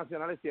escogí a los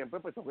nacionales siempre,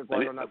 pues toqué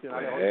con los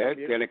nacionales.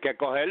 Tienes que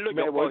cogerlo,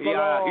 yo cogí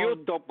a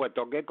Houston, pues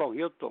toqué con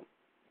Houston.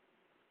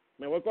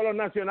 Me voy con los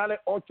nacionales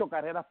 8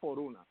 carreras por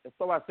 1.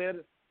 Esto va a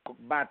ser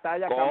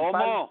batalla campal.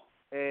 ¿Cómo?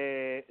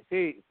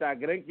 sí, Zach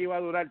Greinke iba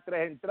a durar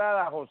 3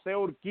 entradas. José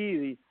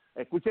Urquidy,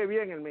 escuche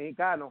bien el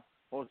mexicano,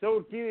 José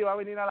Urquidy va a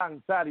venir a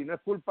lanzar y no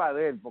es culpa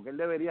de él, porque él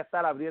debería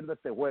estar abriendo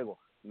este juego.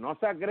 No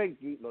Zach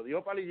Greinke, lo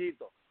dijo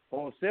Palillito.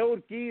 José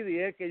Urquidy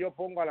es que yo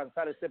pongo a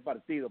lanzar este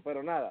partido,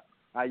 pero nada,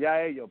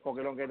 allá ellos,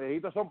 porque lo que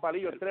necesito son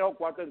palillos, 3 o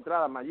 4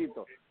 entradas,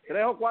 Mayito.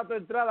 3 o 4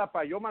 entradas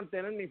para yo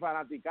mantener mi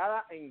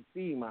fanaticada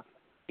encima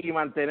y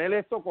mantener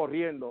esto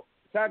corriendo.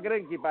 Zach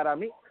Greinke para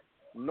mí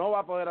no va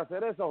a poder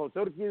hacer eso. José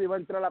Urquidy va a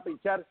entrar a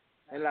pichar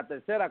en la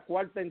tercera,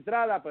 cuarta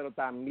entrada, pero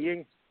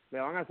también le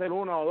van a hacer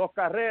 1 o 2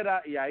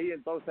 carreras y ahí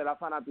entonces la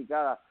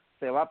fanaticada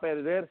se va a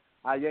perder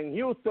allá en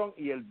Houston.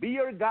 Y el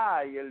Beer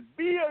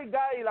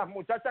Guy, las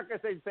muchachas que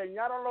se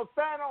enseñaron los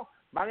senos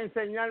van a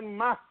enseñar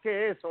más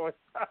que eso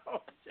esta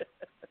noche.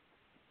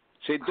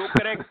 Si tú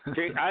crees,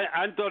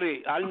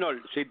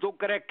 Arnold, si tú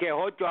crees que es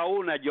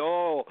 8-1,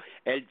 yo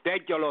el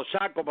techo lo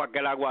saco para que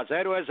el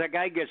aguacero ese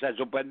caiga y se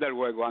suspende el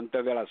juego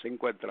antes de las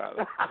 5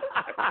 entradas.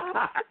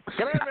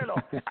 Créemelo,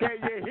 que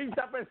Yejín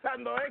está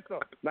pensando eso.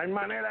 No hay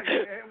manera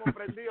que dejemos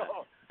prendido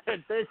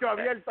el techo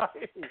abierto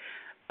ahí.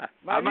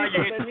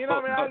 Mayito,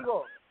 termíname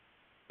algo.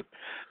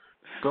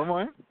 ¿Cómo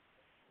es?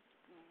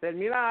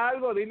 Termina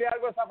algo, dile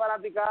algo a esa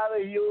fanaticada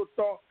de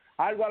Houston,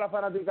 algo a la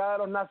fanaticada de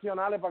los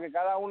nacionales para que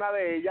cada una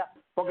de ellas,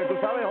 porque tú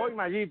sabes hoy,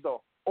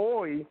 Mayito,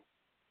 hoy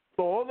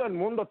todo el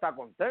mundo está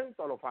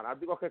contento, los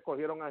fanáticos que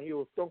escogieron a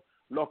Houston,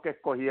 los que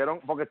escogieron,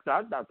 porque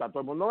está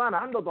todo el mundo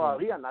ganando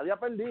todavía, nadie ha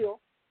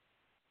perdido.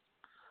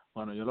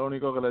 Bueno, yo lo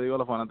único que le digo a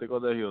los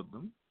fanáticos de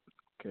Houston,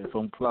 que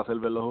fue un placer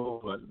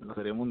verlos jugar en la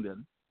Serie Mundial,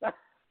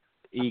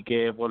 y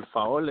que por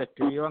favor le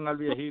escriban al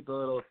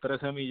viejito de los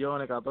 13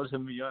 millones, 14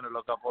 millones,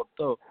 lo que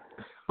apostó,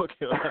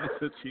 porque va a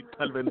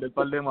necesitar vender un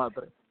par de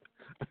matres.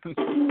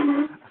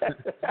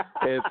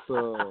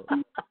 Eso,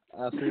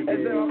 así que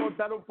Ese va a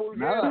montar un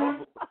pulguero.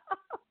 nada,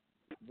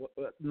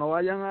 no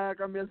vayan a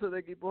cambiarse de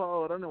equipos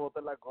ahora, ni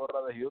boten la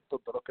gorra de Houston,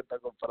 todos los que están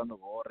comprando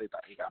gorra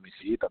y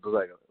camisita, tú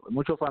sabes, hay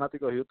muchos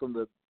fanáticos de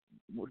Houston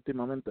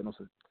últimamente, no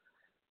sé.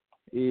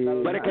 Y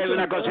Pero es que hay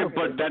una cosa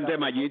importante,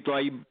 Mayito,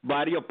 hay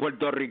varios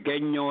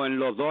puertorriqueños en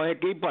los dos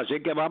equipos,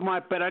 así que vamos a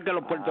esperar que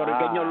los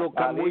puertorriqueños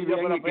luzcan muy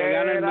bien y que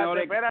ganen el mejor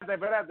equipo.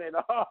 Espérate,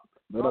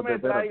 no me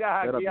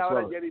traigas aquí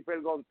ahora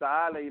Jennifer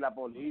González y la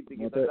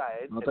política y toda esa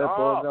gente. No te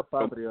pongas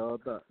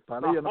patriota,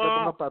 Palillo, no te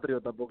pongas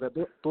patriota, porque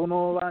tú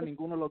no vas a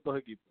ninguno de los dos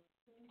equipos.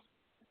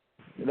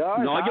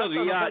 No,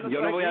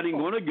 yo no voy a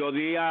ninguno, yo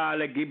di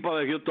al equipo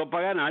de Houston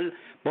para ganar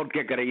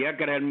porque creía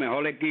que era el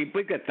mejor equipo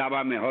y que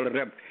estaba mejor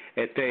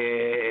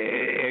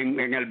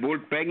en el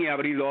bullpen y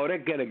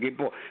abridores que el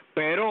equipo,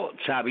 pero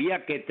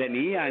sabía que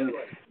tenían,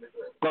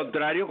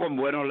 contrario, con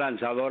buenos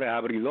lanzadores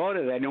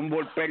abridores, tenía un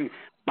bullpen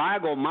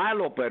pago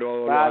malo,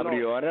 pero los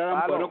abridores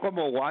eran buenos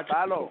como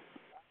Washington.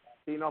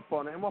 Si nos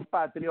ponemos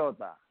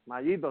patriotas,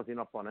 Mayito,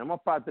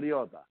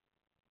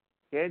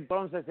 ¿qué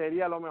entonces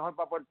sería lo mejor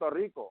para Puerto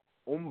Rico?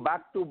 ¿Un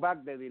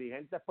back-to-back de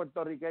dirigentes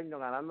puertorriqueños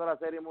ganando la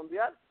Serie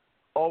Mundial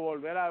o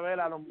volver a ver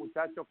a los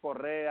muchachos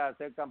Correa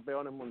ser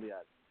campeones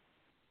mundiales?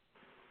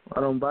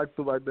 Para un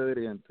back-to-back de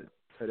dirigentes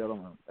sería lo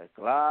mejor. Pues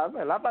claro,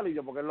 ¿verdad,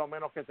 Palillo? Porque es lo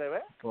menos que se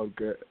ve.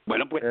 Porque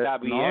bueno, pues está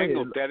bien,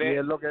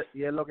 ustedes...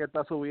 Y es lo que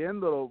está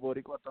subiendo, los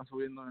boricuas están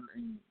subiendo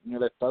en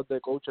el staff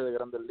de coaches de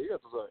Grandes Ligas,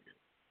 tú sabes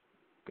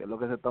que es lo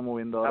que se está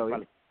moviendo ahora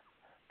mismo.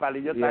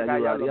 Palillo está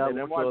callado, lo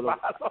tenemos al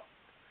palo.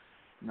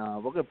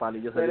 No, porque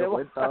Palillo se dio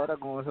cuenta ahora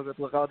con eso que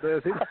tú acabas de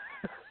decir.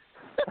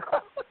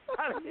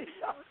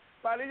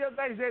 Palillo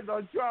está diciendo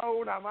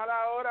 8-1,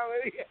 mala hora, me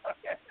dijeron.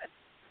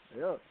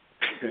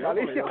 Yo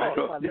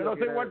no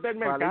soy Walter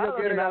Mercado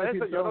ni nada de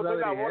eso, yo no soy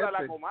la bola de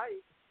la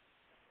Comay.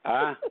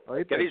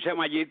 ¿Qué dice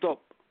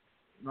Mayito?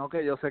 No,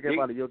 que yo sé que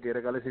Palillo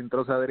quiere que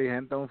Alessandro sea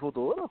dirigente en un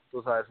futuro,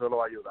 tú sabes, eso lo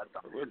va a ayudar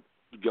también.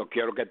 Yo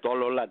quiero que todos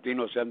los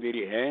latinos sean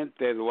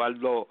dirigentes.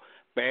 Eduardo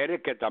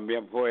Pérez, que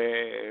también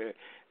fue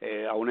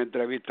a una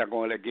entrevista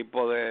con el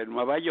equipo de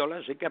Nueva York,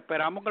 así que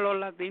esperamos que los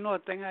latinos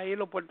estén ahí,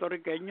 los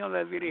puertorriqueños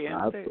de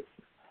dirigentes.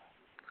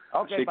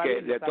 Okay, así Palillo,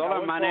 que de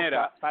todas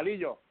maneras...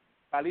 Palillo,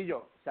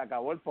 se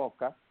acabó el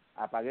podcast,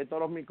 apagué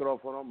todos los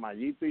micrófonos,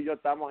 Mayito y yo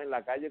estamos en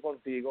la calle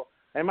contigo,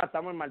 es más,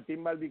 estamos en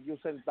Martín Barbecue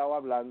sentados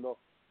hablando,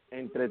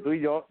 entre tú y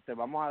yo, te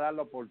vamos a dar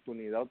la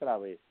oportunidad otra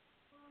vez.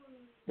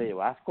 ¿Te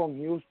vas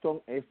con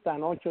Houston esta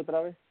noche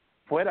otra vez?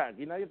 Fuera,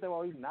 aquí nadie te va a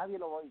oír, nadie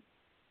lo va a oír.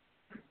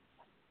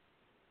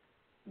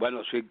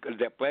 Bueno, sí,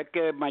 después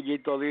que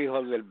Mayito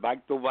dijo del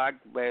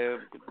back-to-back,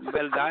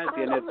 verdad,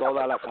 tiene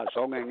toda la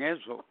razón en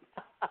eso.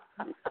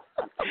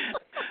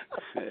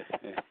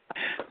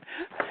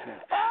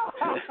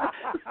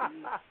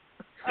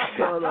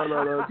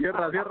 No,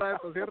 cierra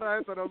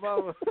esto, nos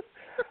vamos.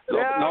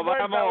 No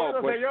vamos,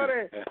 pues,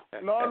 señores,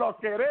 no los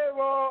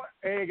queremos,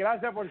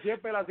 gracias por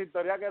siempre la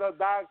sintonía que nos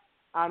dan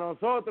a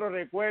nosotros.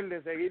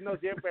 Recuerden seguirnos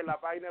siempre en la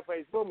página de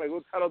Facebook, Me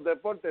Gusta los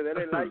Deportes,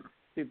 denle like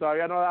si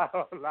todavía no ha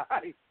dado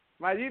like.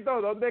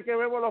 Mayito, ¿dónde es que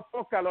vemos los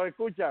podcasts? ¿Los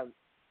escuchan?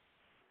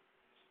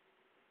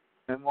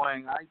 Vemos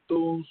en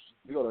iTunes,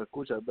 lo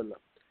escuchas, es verdad.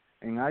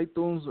 En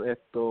iTunes,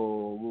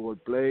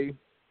 Google Play,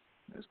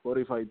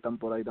 Spotify están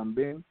por ahí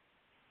también.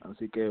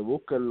 Así que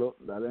búsquenlo,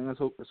 dale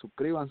eso,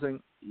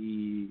 suscríbanse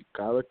y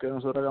cada vez que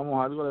nosotros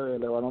hagamos algo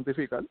le va a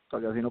notificar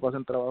para que así no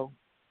pasen trabajo.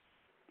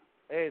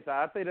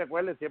 Exacto, y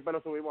recuerden, siempre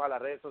lo subimos a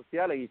las redes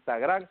sociales,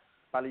 Instagram,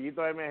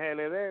 Palillito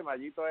MGLD,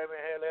 Mallito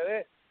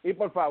MGLD, y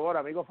por favor,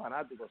 amigos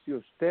fanáticos, si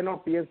usted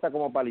no piensa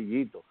como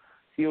Palillito,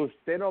 si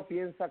usted no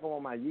piensa como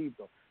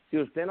Mallito, si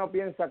usted no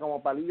piensa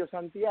como Palillo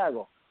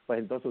Santiago, pues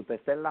entonces usted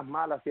está en las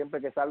malas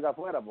siempre que salga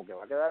afuera, porque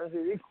va a quedar en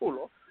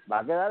ridículo,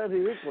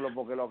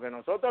 porque lo que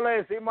nosotros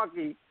le decimos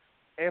aquí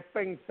es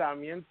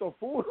pensamiento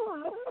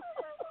puro.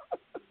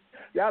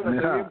 Ya, lo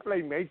estoy bien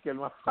playmaker,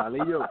 ¿no?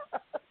 Palillo,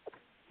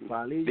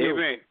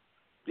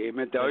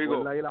 Dime, te oigo.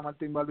 Recuerda ir a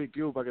Martín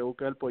Barbecue para que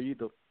busques el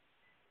pollito.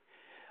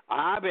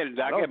 Ah,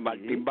 verdad, claro, que sí.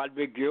 Martín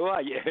Barbecue,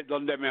 allí es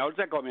donde mejor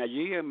se come,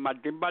 allí en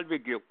Martín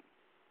Barbecue.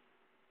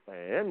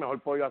 El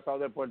mejor pollo asado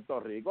de Puerto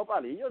Rico,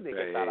 Palillo, tiene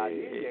que estar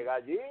allí, llega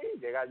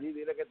allí,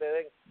 dile que te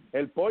den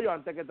el pollo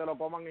antes que te lo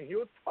coman en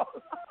Houston.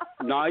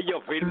 No,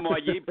 yo firmo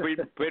allí,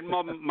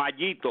 firmo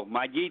Mallito,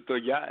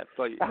 ya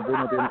estoy. Tú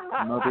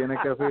no tienes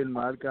que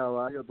firmar,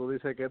 caballo, tú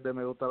dices que es de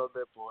Me Gusta los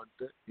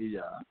Deportes y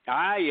ya.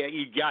 Ay,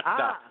 y ya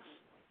está.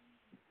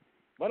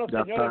 Bueno,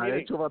 Ya señores, está miren,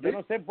 hecho para yo ti.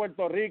 no sé en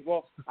Puerto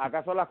Rico,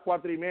 acá son las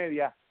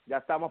 4:30, ya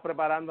estamos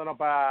preparándonos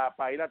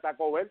para ir a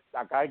Taco Bell,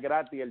 acá es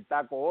gratis el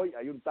taco hoy,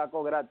 hay un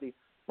taco gratis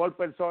por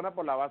persona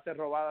por la base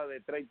robada de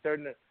Trey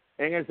Turner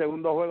en el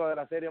segundo juego de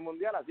la Serie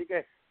Mundial, así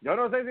que yo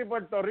no sé si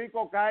Puerto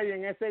Rico cae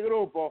en ese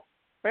grupo,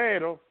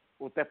 pero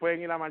ustedes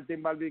pueden ir a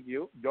Martín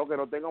Barbecue, yo que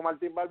no tengo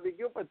Martín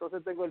Barbecue, pues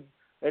entonces tengo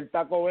el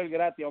Taco Bell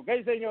gratis, ¿ok,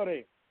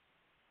 señores?